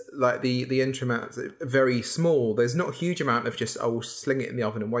 because like the entremets are very small, there's not a huge amount of just, we'll sling it in the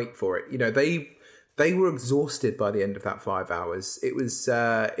oven and wait for it. You know, they were exhausted by the end of that 5 hours. It was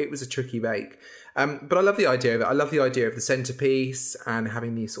a tricky bake. But I love the idea of it. I love the idea of the centerpiece and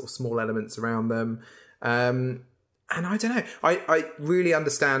having these sort of small elements around them. And I don't know. I really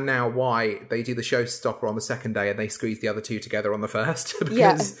understand now why they do the showstopper on the second day and they squeeze the other two together on the first.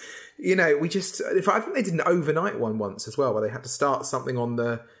 Because, you know, I think they did an overnight one once as well, where they had to start something on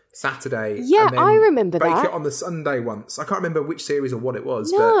the Saturday. Yeah, and then I remember that. Bake it on the Sunday once. I can't remember which series or what it was.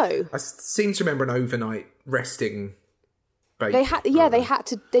 No. But I seem to remember an overnight resting. They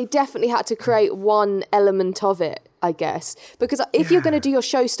definitely had to create one element of it, I guess. Because if you're going to do your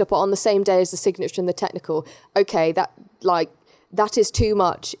showstopper on the same day as the signature and the technical, okay, that is too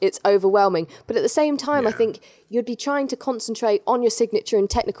much. It's overwhelming. But at the same time, I think you'd be trying to concentrate on your signature and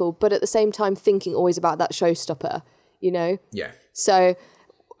technical, but at the same time thinking always about that showstopper, you know? Yeah. So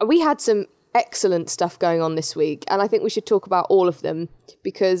we had some excellent stuff going on this week, and I think we should talk about all of them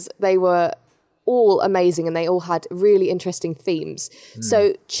because they were all amazing and they all had really interesting themes.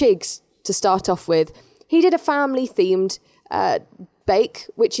 So Chigs, to start off with, he did a family themed bake,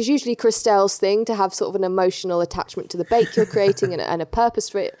 which is usually Christelle's thing, to have sort of an emotional attachment to the bake you're creating and a purpose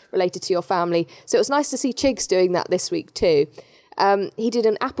for it related to your family. So it was nice to see Chigs doing that this week too. He did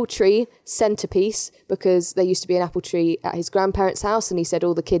an apple tree centerpiece because there used to be an apple tree at his grandparents' house, and he said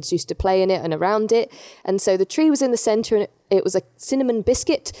all the kids used to play in it and around it. And so the tree was in the center, and it was a cinnamon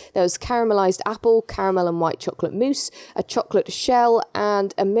biscuit. There was caramelized apple, caramel and white chocolate mousse, a chocolate shell,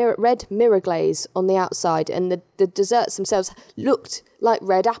 and a red mirror glaze on the outside. And the desserts themselves looked like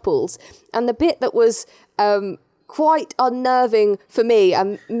red apples. And the bit that was quite unnerving for me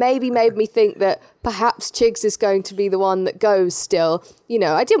and maybe made me think that perhaps Chigs is going to be the one that goes still. You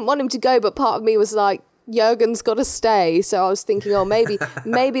know, I didn't want him to go, but part of me was like, Jurgen's got to stay. So I was thinking, oh, maybe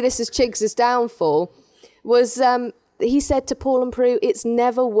this is Chigs' downfall. He said to Paul and Prue, it's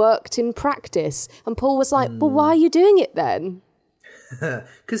never worked in practice. And Paul was like, well, why are you doing it then?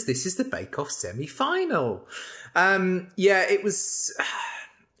 Because this is the Bake Off semi-final. It was...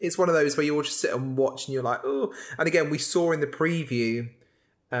 It's one of those where you all just sit and watch and you're like, oh. And again, we saw in the preview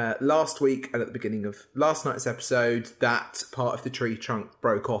last week and at the beginning of last night's episode that part of the tree trunk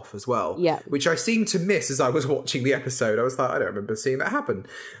broke off as well. Yeah. Which I seemed to miss as I was watching the episode. I was like, I don't remember seeing that happen.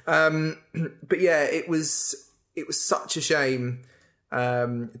 But yeah, it was such a shame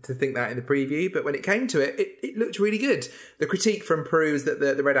to think that in the preview. But when it came to it, it looked really good. The critique from Prue is that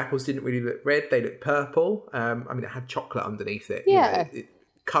the red apples didn't really look red. They looked purple. I mean, it had chocolate underneath it. Yeah. You know,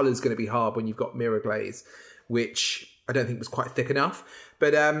 colour's going to be hard when you've got mirror glaze, which I don't think was quite thick enough.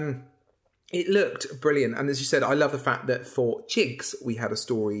 But it looked brilliant. And as you said, I love the fact that for Chigs, we had a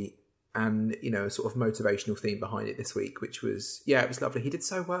story and, you know, a sort of motivational theme behind it this week, which was, it was lovely. He did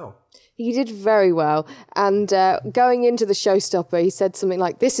so well. He did very well. And going into the showstopper, he said something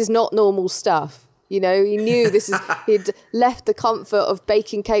like, this is not normal stuff. You know, he knew he'd left the comfort of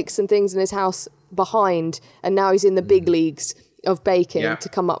baking cakes and things in his house behind. And now he's in the big leagues of baking to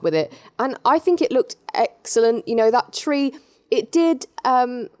come up with it. And I think it looked excellent. You know, that tree, it did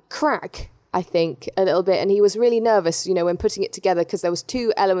crack, I think, a little bit. And he was really nervous, you know, when putting it together because there was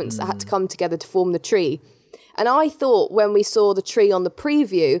two elements that had to come together to form the tree. And I thought when we saw the tree on the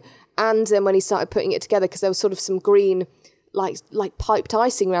preview and then when he started putting it together, because there was sort of some green, like piped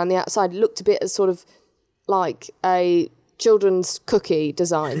icing around the outside, it looked a bit as sort of like a children's cookie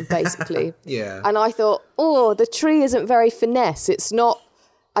design, basically. Yeah. And I thought, the tree isn't very finesse. It's not,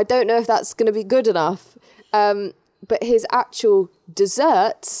 I don't know if that's going to be good enough. But his actual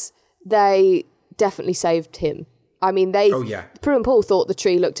desserts, they definitely saved him. I mean, Prue and Paul thought the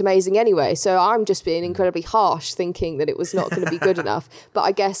tree looked amazing anyway. So I'm just being incredibly harsh thinking that it was not going to be good enough. But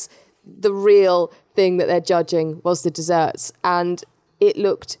I guess the real thing that they're judging was the desserts. And it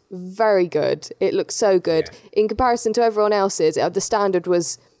looked very good. It looked so good. Yeah. In comparison to everyone else's, the standard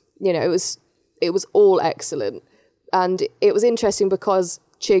was, you know, it was all excellent. And it was interesting because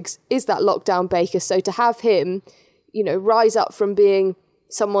Chigs is that lockdown baker. So to have him, you know, rise up from being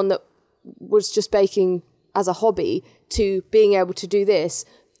someone that was just baking as a hobby to being able to do this,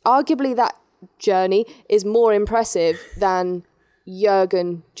 arguably that journey is more impressive than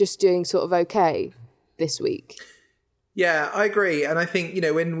Jurgen just doing sort of okay this week. Yeah, I agree. And I think, you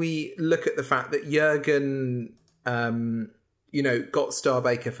know, when we look at the fact that Jurgen, you know, got Star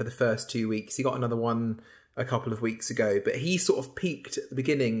Baker for the first 2 weeks, he got another one a couple of weeks ago, but he sort of peaked at the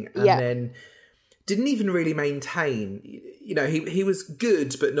beginning and then didn't even really maintain. You know, he was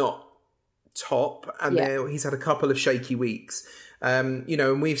good, but not top. And then he's had a couple of shaky weeks. You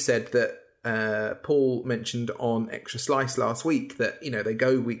know, and we've said that Paul mentioned on Extra Slice last week that, you know, they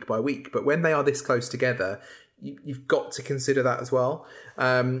go week by week, but when they are this close together, you've got to consider that as well.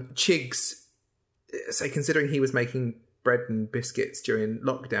 Chigs, so considering he was making bread and biscuits during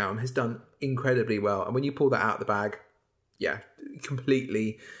lockdown, has done incredibly well. And when you pull that out of the bag,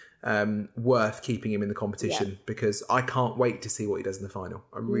 completely worth keeping him in the competition because I can't wait to see what he does in the final.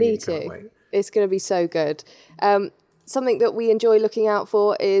 I really can't wait. It's going to be so good. Something that we enjoy looking out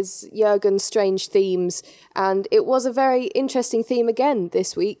for is Jurgen's strange themes. And it was a very interesting theme again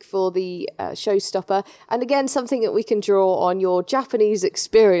this week for the showstopper. And again, something that we can draw on your Japanese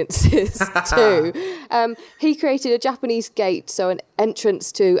experiences too. He created a Japanese gate, so an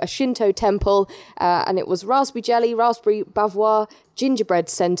entrance to a Shinto temple. And it was raspberry jelly, raspberry bavois, gingerbread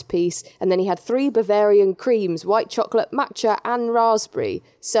centerpiece. And then he had 3 Bavarian creams, white chocolate, matcha and raspberry.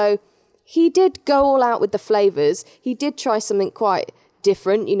 So he did go all out with the flavours. He did try something quite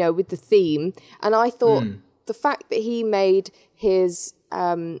different, you know, with the theme. And I thought the fact that he made his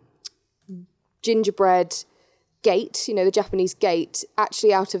gingerbread gate, you know, the Japanese gate,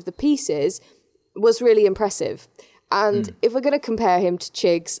 actually out of the pieces was really impressive. And if we're going to compare him to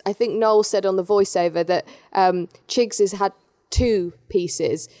Chigs, I think Noel said on the voiceover that Chigs has had 2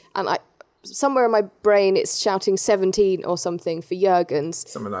 pieces. And somewhere in my brain it's shouting 17 or something for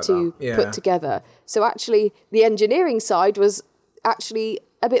Jurgen's like to put together. So actually the engineering side was actually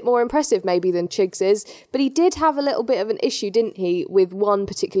a bit more impressive maybe than Chigs's. But he did have a little bit of an issue, didn't he, with one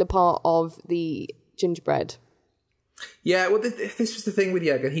particular part of the gingerbread. Yeah, well, this was the thing with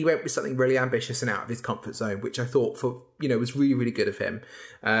Jürgen. He went with something really ambitious and out of his comfort zone, which I thought was really, really good of him.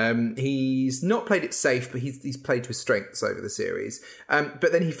 He's not played it safe, but he's played to his strengths over the series.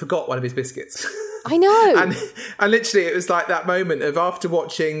 But then he forgot one of his biscuits. I know. and literally it was like that moment of after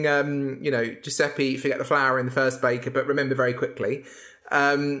watching, Giuseppe forget the flour in the first baker, but remember very quickly.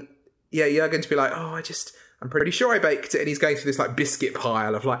 Jürgen to be like, I'm pretty sure I baked it, and he's going through this like biscuit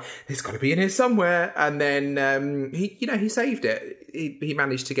pile of like, it's got to be in here somewhere. And then he saved it. He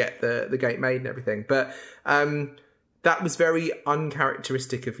managed to get the gate made and everything. But that was very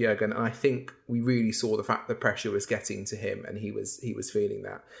uncharacteristic of Jürgen, and I think we really saw the fact that pressure was getting to him, and he was feeling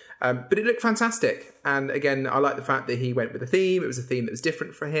that. But it looked fantastic, and again, I like the fact that he went with a theme. It was a theme that was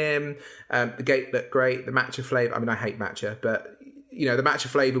different for him. The gate looked great. The matcha flavour. I mean, I hate matcha, but the matcha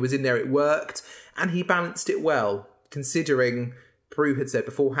flavour was in there. It worked. And he balanced it well, considering Prue had said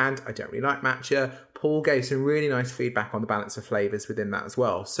beforehand, I don't really like matcha. Paul gave some really nice feedback on the balance of flavours within that as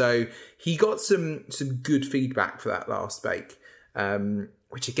well. So he got some good feedback for that last bake,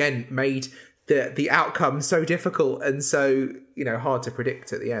 which again made the outcome so difficult and so, hard to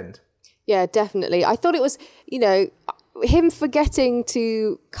predict at the end. Yeah, definitely. I thought it was, him forgetting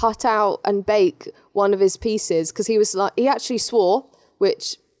to cut out and bake one of his pieces, because he actually swore,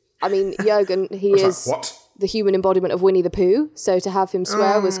 which... I mean, Jürgen, he is the human embodiment of Winnie the Pooh. So to have him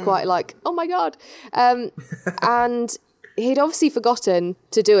swear was quite like, oh my God. And he'd obviously forgotten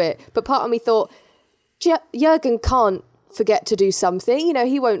to do it. But part of me thought, Jürgen can't forget to do something.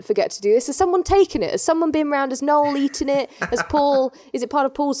 He won't forget to do this. Has someone taken it? Has someone been around? Has Noel eaten it? Has Paul, is it part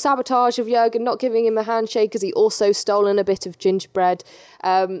of Paul's sabotage of Jürgen not giving him a handshake? Has he also stolen a bit of gingerbread?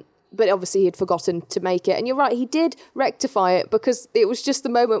 But obviously he had forgotten to make it. And you're right, he did rectify it, because it was just the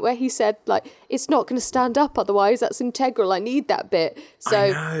moment where he said, like, it's not going to stand up otherwise. That's integral. I need that bit.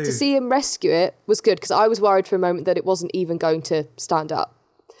 So to see him rescue it was good, because I was worried for a moment that it wasn't even going to stand up.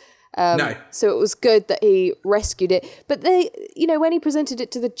 No. So it was good that he rescued it. But when he presented it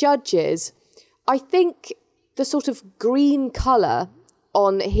to the judges, I think the sort of green colour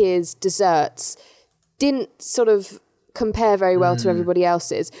on his desserts didn't sort of compare very well to everybody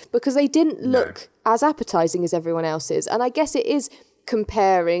else's, because they didn't look as appetizing as everyone else's. And I guess it is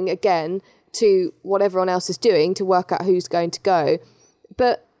comparing again to what everyone else is doing to work out who's going to go,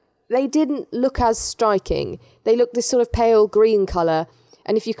 but they didn't look as striking. They looked this sort of pale green color,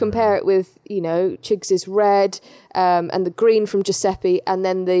 and if you compare it with Chigs's red and the green from Giuseppe, and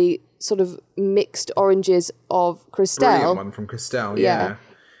then the sort of mixed oranges of Cristel, brilliant one from Cristel, yeah,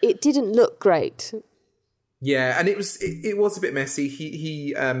 it didn't look great. Yeah, and it was a bit messy.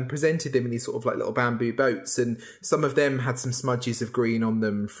 He presented them in these sort of like little bamboo boats, and some of them had some smudges of green on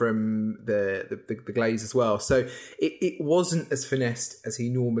them from the glaze as well. So it wasn't as finessed as he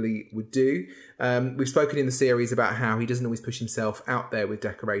normally would do. We've spoken in the series about how he doesn't always push himself out there with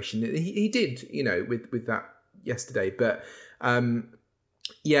decoration. He did, with that yesterday, but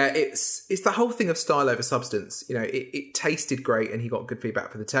it's the whole thing of style over substance. It tasted great, and he got good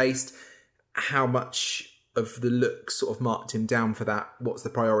feedback for the taste. How much of the look sort of marked him down for that? What's the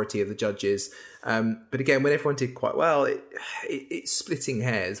priority of the judges? But again, when everyone did quite well, it's splitting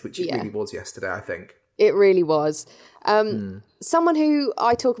hairs, which it really was yesterday, I think. It really was. Someone who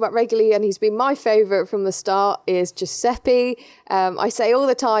I talk about regularly, and he's been my favourite from the start, is Giuseppe. I say all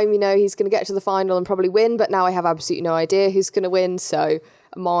the time, he's going to get to the final and probably win, but now I have absolutely no idea who's going to win. So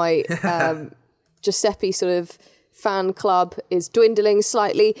my Giuseppe sort of fan club is dwindling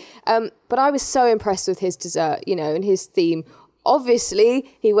slightly, but I was so impressed with his dessert, and his theme. Obviously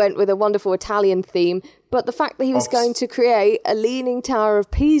he went with a wonderful Italian theme, but the fact that he was going to create a Leaning Tower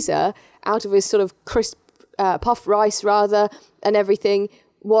of Pisa out of his sort of crisp puffed rice rather, and everything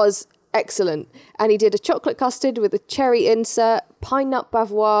was excellent. And he did a chocolate custard with a cherry insert, pine nut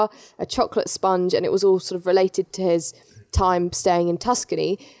bavarois, a chocolate sponge, and it was all sort of related to his time staying in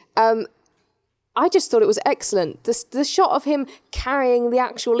Tuscany. I just thought it was excellent. The shot of him carrying the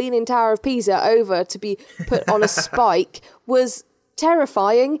actual Leaning Tower of Pisa over to be put on a spike was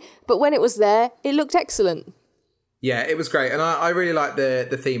terrifying, but when it was there, it looked excellent. Yeah, it was great. And I really liked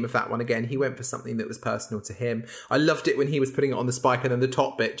the theme of that one. Again, he went for something that was personal to him. I loved it when he was putting it on the spike and then the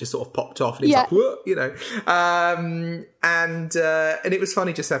top bit just sort of popped off and he was like, whoa, and it was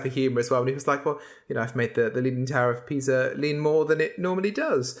funny Giuseppe humour as well. And he was like, well, I've made the Leaning Tower of Pisa lean more than it normally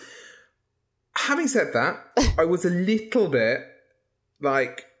does. Having said that, I was a little bit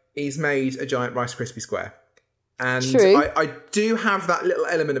like, he's made a giant Rice Krispie square. And I do have that little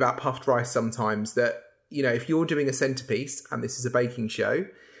element about puffed rice sometimes that if you're doing a centerpiece and this is a baking show,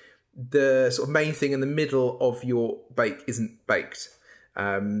 the sort of main thing in the middle of your bake isn't baked.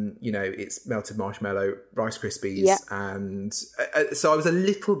 It's melted marshmallow, Rice Krispies, and so I was a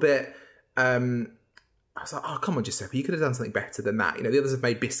little bit. I was like, oh, come on, Giuseppe, you could have done something better than that. The others have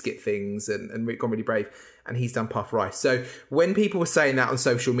made biscuit things and gone really brave, and he's done puff rice. So when people were saying that on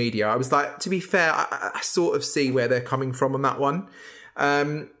social media, I was like, to be fair, I sort of see where they're coming from on that one.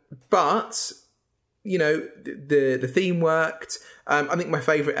 But, the theme worked. I think my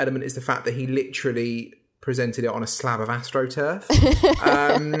favourite element is the fact that he literally presented it on a slab of AstroTurf.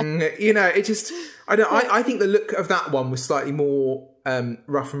 I think the look of that one was slightly more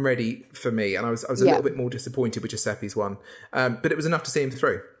rough and ready for me, and I was a little bit more disappointed with Giuseppe's one, but it was enough to see him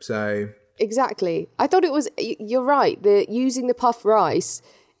through. So exactly, I thought it was. You're right. Using the puff rice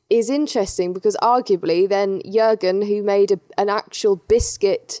is interesting because arguably then Jürgen, who made an actual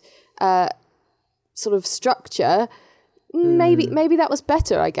biscuit sort of structure, maybe that was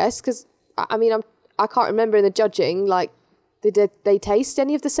better, I guess, because I can't remember in the judging, like, did they taste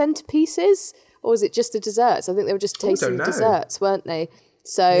any of the centerpieces? Or was it just the desserts? I think they were just tasting the desserts, weren't they?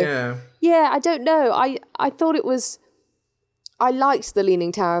 So, yeah, I don't know. I thought it was... I liked the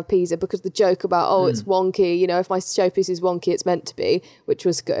Leaning Tower of Pisa because the joke about, it's wonky, if my showpiece is wonky, it's meant to be, which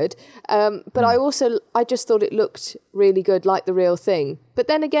was good. But I just thought it looked really good, like the real thing. But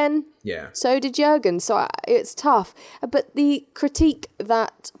then again, so did Jürgen, so it's tough. But the critique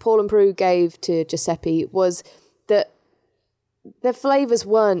that Paul and Prue gave to Giuseppe was that the flavours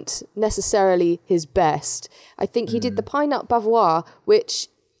weren't necessarily his best. I think he did the Pine Nut Bavarois, which...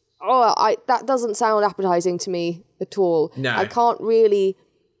 that doesn't sound appetising to me at all. No. I can't really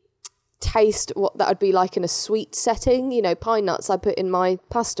taste what that would be like in a sweet setting. Pine nuts I put in my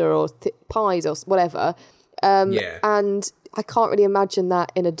pasta or pies or whatever. And I can't really imagine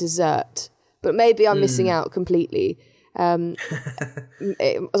that in a dessert. But maybe I'm missing out completely.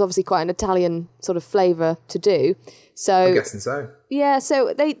 It was obviously quite an Italian sort of flavour to do. So I'm guessing so. Yeah,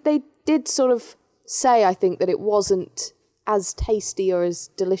 so they did sort of say, I think, that it wasn't as tasty or as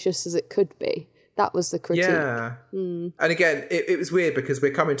delicious as it could be. That was the critique. Yeah. And again, it was weird because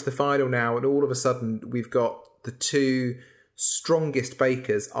we're coming to the final now, and all of a sudden we've got the two strongest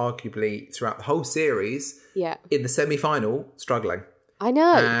bakers, arguably throughout the whole series, in the semi-final, struggling. I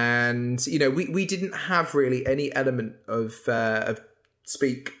know. And, we didn't have really any element of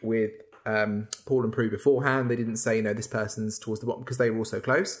speak with Paul and Prue beforehand. They didn't say, this person's towards the bottom because they were all so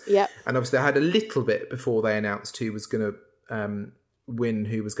close. Yeah. And obviously I had a little bit before they announced who was going to win,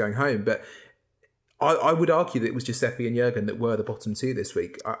 who was going home. But I would argue that it was Giuseppe and Jürgen that were the bottom two this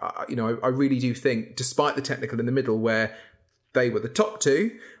week. I really do think, despite the technical in the middle where they were the top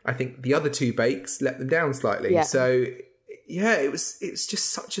two, I think the other two bakes let them down slightly. Yeah. So... yeah, it's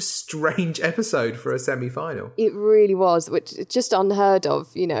just such a strange episode for a semi-final. It really was, which is just unheard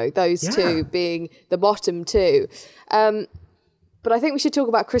of, those two being the bottom two. But I think we should talk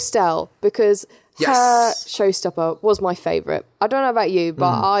about Christelle because her showstopper was my favourite. I don't know about you,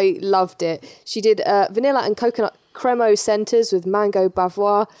 but I loved it. She did vanilla and coconut cremo centres with mango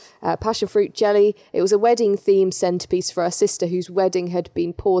bavarois, passion fruit jelly. It was a wedding-themed centrepiece for her sister whose wedding had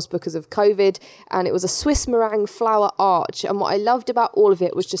been paused because of COVID, and it was a Swiss meringue flower arch. And what I loved about all of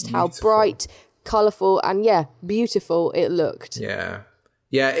it was just how bright, colourful, and beautiful it looked.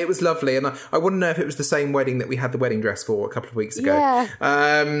 Yeah, it was lovely. And I want to know if it was the same wedding that we had the wedding dress for a couple of weeks ago.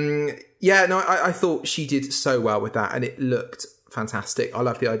 I thought she did so well with that, and it looked fantastic. I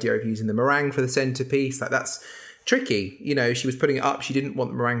love the idea of using the meringue for the centrepiece. That's tricky. She was putting it up. She didn't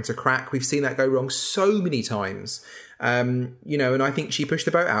want the meringue to crack. We've seen that go wrong so many times. And I think she pushed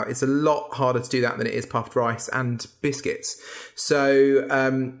the boat out. It's a lot harder to do that than it is puffed rice and biscuits. So,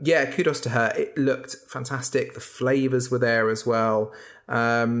 kudos to her. It looked fantastic. The flavours were there as well.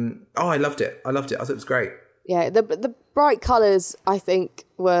 I loved it. I thought it was great. Yeah, the bright colours, I think,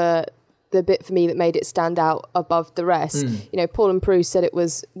 were the bit for me that made it stand out above the rest. Paul and Prue said it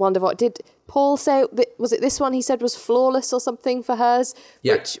was wonderful. Did Paul say, was it this one he said was flawless or something for hers?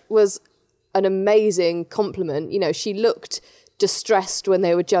 Yeah. Which was an amazing compliment. She looked distressed when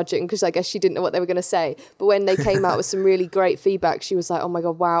they were judging because I guess she didn't know what they were going to say. But when they came out with some really great feedback, she was like, oh my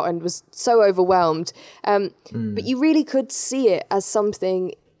God, wow, and was so overwhelmed. But you really could see it as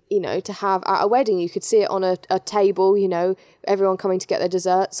something, to have at a wedding. You could see it on a table, everyone coming to get their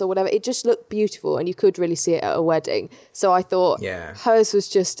desserts or whatever. It just looked beautiful and you could really see it at a wedding. So I thought hers was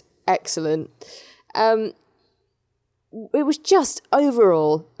just excellent. It was just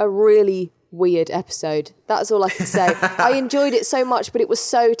overall a really weird episode. That's all I can say. I enjoyed it so much, but it was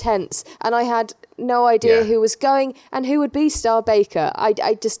so tense, and I had no idea who was going and who would be Star Baker.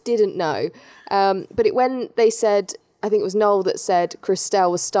 I just didn't know. But when they said, I think it was Noel that said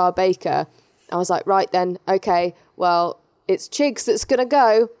Christelle was Star Baker, I was like, right then, okay, well, it's Chigs that's going to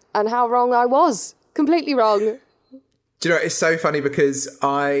go. And how wrong I was. Completely wrong. Do you know, it's so funny because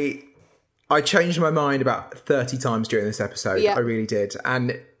I changed my mind about 30 times during this episode. Yeah. I really did.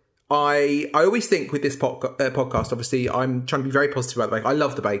 And I always think with this podcast, obviously, I'm trying to be very positive about the Bake Off. I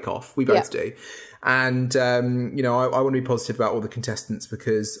love the Bake Off. We both do. And, you know, I want to be positive about all the contestants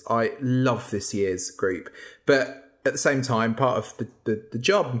because I love this year's group. But at the same time, part of the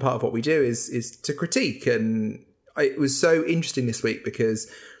job and part of what we do is to critique. And it was so interesting this week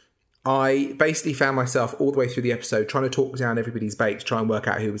because I basically found myself all the way through the episode trying to talk down everybody's bake to try and work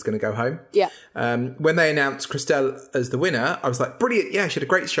out who was going to go home. Yeah. When they announced Christelle as the winner, I was like, brilliant. Yeah, she had a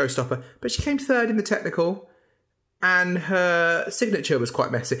great showstopper. But she came third in the technical and her signature was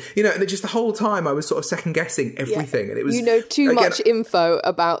quite messy. You know, and just the whole time I was sort of second guessing everything. And it was, you know, too much info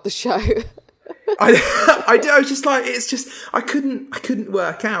about the show. I was just like, it's just, I couldn't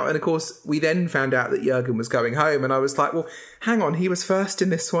work out. And of course, we then found out that Jürgen was going home. And I was like, well, hang on, he was first in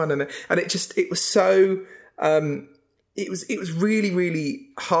this one. And it was so, it was really, really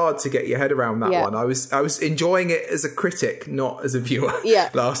hard to get your head around that one. I was enjoying it as a critic, not as a viewer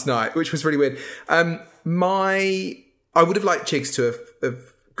last night, which was really weird. I would have liked Chigs to have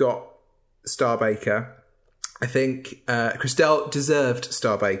got Star Baker. I think Christelle deserved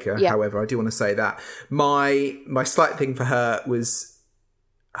Star Baker. However, I do want to say that my slight thing for her was,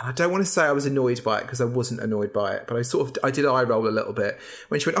 and I don't want to say I was annoyed by it because I wasn't annoyed by it, but I did eye roll a little bit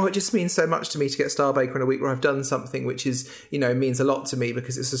when she went, oh, it just means so much to me to get Star Baker in a week where I've done something which is, you know, means a lot to me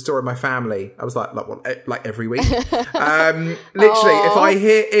because it's the story of my family. I was like every week. Literally,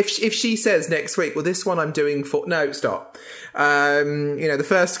 if she says next week, well, this one I'm doing for, no, stop. You know, the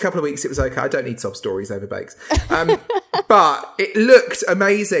first couple of weeks it was okay. I don't need sob stories over bakes. But it looked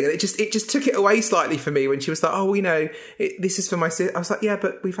amazing. And it just took it away slightly for me when she was like, oh, you know, this is for my sister. I was like, yeah,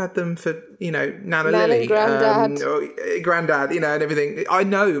 but we've had them for, you know, Nana Lily. Granddad, you know, and everything. I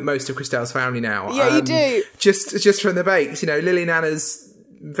know most of Christelle's family now. Yeah, you do. Just from the bakes, you know, Lily Nana's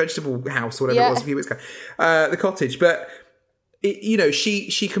vegetable house, or whatever it was a few weeks ago. The cottage. But you know,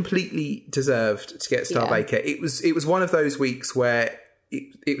 she completely deserved to get Star Baker. It was one of those weeks where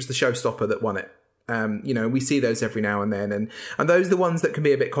it was the showstopper that won it. You know, we see those every now and then, and those are the ones that can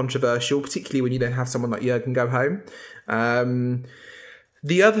be a bit controversial, particularly when you then have someone like Jürgen go home.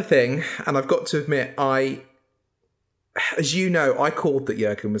 The other thing, and I've got to admit, as you know, I called that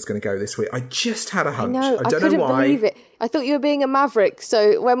Jürgen was going to go this week. I just had a hunch. I don't know why. I couldn't believe it. I thought you were being a maverick.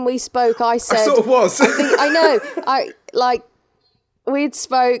 So when we spoke, I said, I sort of was. We'd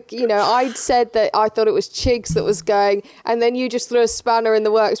spoke, you know, I'd said that I thought it was Chigs that was going, and then you just threw a spanner in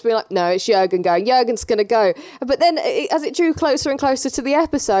the works, being like, no, it's Jürgen going. Jürgen's going to go. But then as it drew closer and closer to the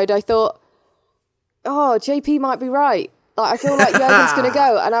episode, I thought, oh, JP might be right. Like, I feel like Jürgen's going to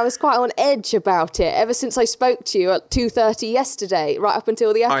go. And I was quite on edge about it ever since I spoke to you at 2:30 yesterday, right up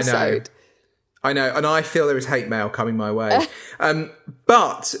until the episode. I know, and I feel there is hate mail coming my way.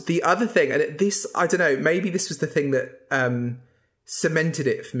 But the other thing, and this, I don't know, maybe this was the thing that cemented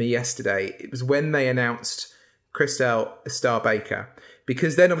it for me yesterday. It was when they announced Christelle Star Baker,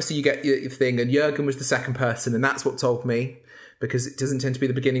 because then obviously you get your thing, and Jürgen was the second person, and that's what told me, because it doesn't tend to be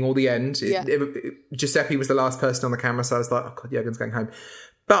the beginning or the end. Giuseppe was the last person on the camera, so I was like, oh God, Jürgen's going home.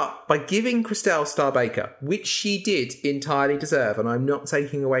 But by giving Christelle Star Baker, which she did entirely deserve, and I'm not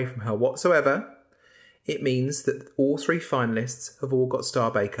taking away from her whatsoever, it means that all three finalists have all got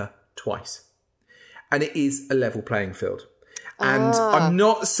Star Baker twice. And it is a level playing field. And I'm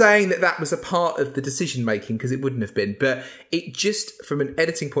not saying that was a part of the decision-making, because it wouldn't have been, but it just, from an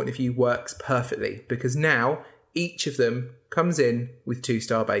editing point of view, works perfectly, because now each of them comes in with 2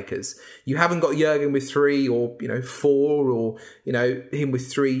 Star Bakers. You haven't got Jürgen with 3 or, you know, 4 or, you know, him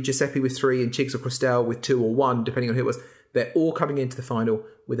with 3, Giuseppe with 3 and Chigs or Christelle with 2 or 1, depending on who it was. They're all coming into the final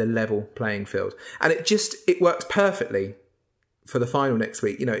with a level playing field. And it works perfectly for the final next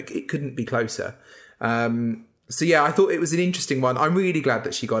week. You know, it couldn't be closer. So yeah, I thought it was an interesting one. I'm really glad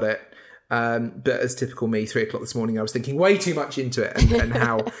that she got it. But as typical me, 3 o'clock this morning, I was thinking way too much into it and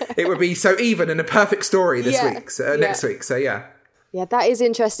how it would be so even and a perfect story next week. So yeah. Yeah, that is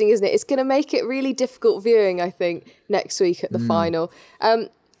interesting, isn't it? It's going to make it really difficult viewing, I think, next week at the final.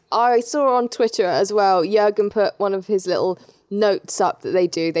 I saw on Twitter as well, Jürgen put one of his little notes up that they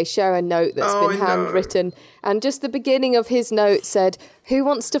do. They share a note that's been handwritten. And just the beginning of his note said, "Who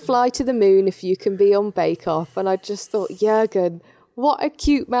wants to fly to the moon if you can be on Bake Off?" And I just thought, Jürgen, what a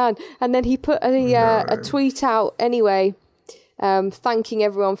cute man. And then he put a tweet out anyway, thanking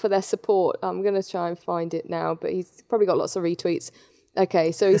everyone for their support. I'm going to try and find it now, but he's probably got lots of retweets.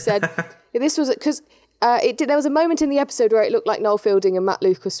 Okay, so he said, this was because there was a moment in the episode where it looked like Noel Fielding and Matt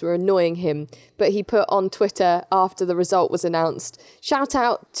Lucas were annoying him, but he put on Twitter after the result was announced, shout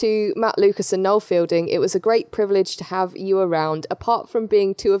out to Matt Lucas and Noel Fielding. It was a great privilege to have you around. Apart from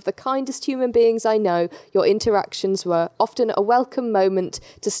being two of the kindest human beings I know, your interactions were often a welcome moment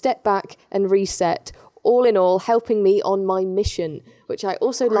to step back and reset. All in all, helping me on my mission, which I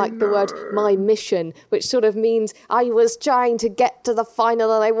also like the word my mission, which sort of means I was trying to get to the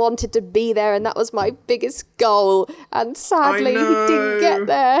final and I wanted to be there and that was my biggest goal. And sadly, he didn't get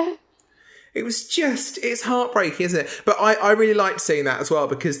there. It's heartbreaking, isn't it? But I really liked seeing that as well,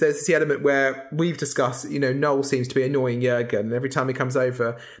 because there's the element where we've discussed, Noel seems to be annoying Jürgen, and every time he comes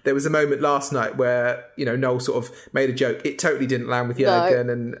over, there was a moment last night where, Noel sort of made a joke. It totally didn't land with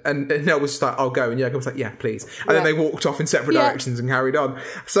Jürgen, and Noel was just like, I'll go, and Jürgen was like, yeah, please. And then they walked off in separate directions and carried on.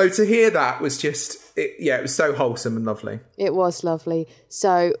 So to hear that was just, it was so wholesome and lovely. It was lovely.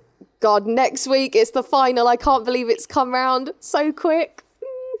 So, God, next week it's the final. I can't believe it's come round so quick.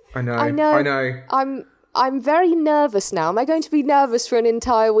 I know. I'm very nervous now. Am I going to be nervous for an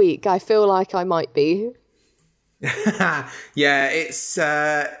entire week? I feel like I might be. Yeah, it's.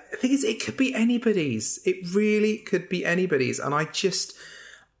 The thing is, it could be anybody's. It really could be anybody's, and I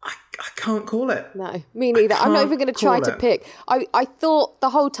can't call it. No, me neither. I'm not even going to try to pick. I thought the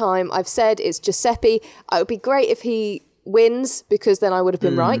whole time I've said it's Giuseppe. It would be great if he wins, because then I would have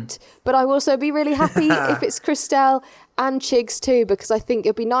been right. But I will also be really happy if it's Christelle and Chigs too, because I think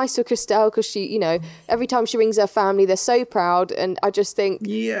it'd be nice for Christelle, because she, every time she rings her family, they're so proud, and I just think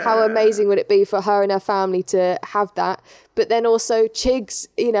how amazing would it be for her and her family to have that. But then also Chigs,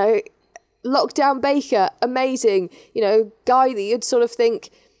 Lockdown Baker, amazing, guy that you'd sort of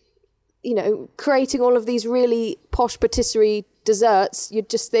think, creating all of these really posh patisserie desserts, you'd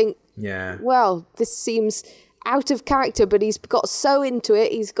just think, well, this seems out of character, but he's got so into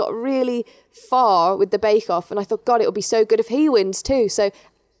it. He's got really far with the bake-off, and I thought, God, it would be so good if he wins too. So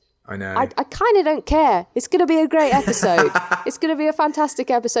I know. I kind of don't care. It's going to be a great episode. It's going to be a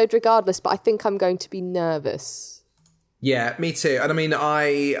fantastic episode regardless, but I think I'm going to be nervous. Yeah, me too. And I mean,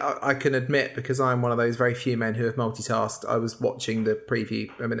 I can admit, because I'm one of those very few men who have multitasked, I was watching the preview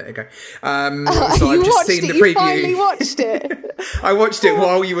a minute ago. So I've just seen the preview. You finally watched it? I watched it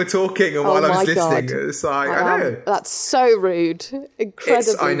while you were talking and while I was listening. It's like, I know. That's so rude.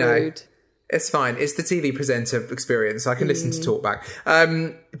 Incredibly rude. It's fine. It's the TV presenter experience. I can listen to talk back.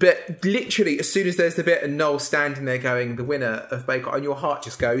 But literally, as soon as there's the bit and Noel standing there going, the winner of Bake Off, and your heart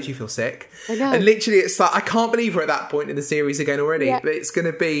just goes, you feel sick. I know. And literally, it's like, I can't believe we're at that point in the series again already. Yeah. But it's going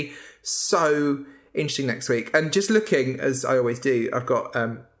to be so interesting next week. And just looking, as I always do, I've got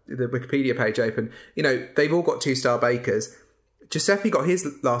the Wikipedia page open. They've all got 2-star bakers. Giuseppe got his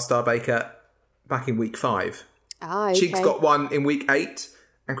last star baker back in week 5. Okay. Chick's got one in week 8.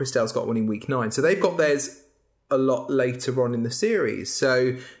 And Christelle's got one in week 9. So they've got theirs a lot later on in the series.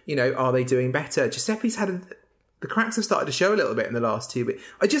 So, are they doing better? Giuseppe's the cracks have started to show a little bit in the last 2 weeks.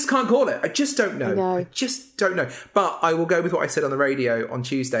 I just can't call it. I just don't know. I just don't know. But I will go with what I said on the radio on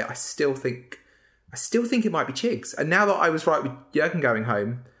Tuesday. I still think it might be Chigs. And now that I was right with Jürgen going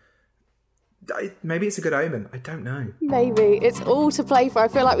home, maybe it's a good omen. I don't know. Maybe. It's all to play for. I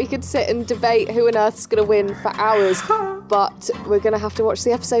feel like we could sit and debate who on earth's going to win for hours. But we're going to have to watch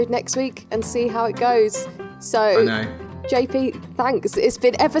the episode next week and see how it goes. So, I know. JP, thanks. It's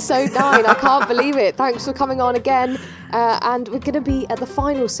been episode 9. I can't believe it. Thanks for coming on again. And we're going to be at the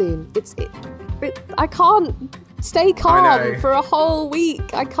final soon. I can't stay calm for a whole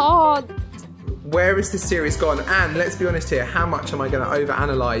week. I can't. Where is this series gone? And let's be honest here, how much am I going to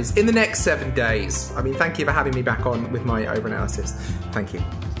overanalyze in the next 7 days? I mean, thank you for having me back on with my overanalysis. Thank you.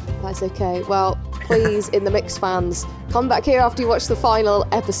 That's okay. Well, please, In the Mix fans, come back here after you watch the final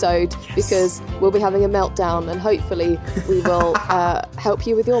episode, because we'll be having a meltdown, and hopefully we will help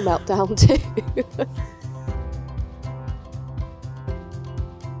you with your meltdown too.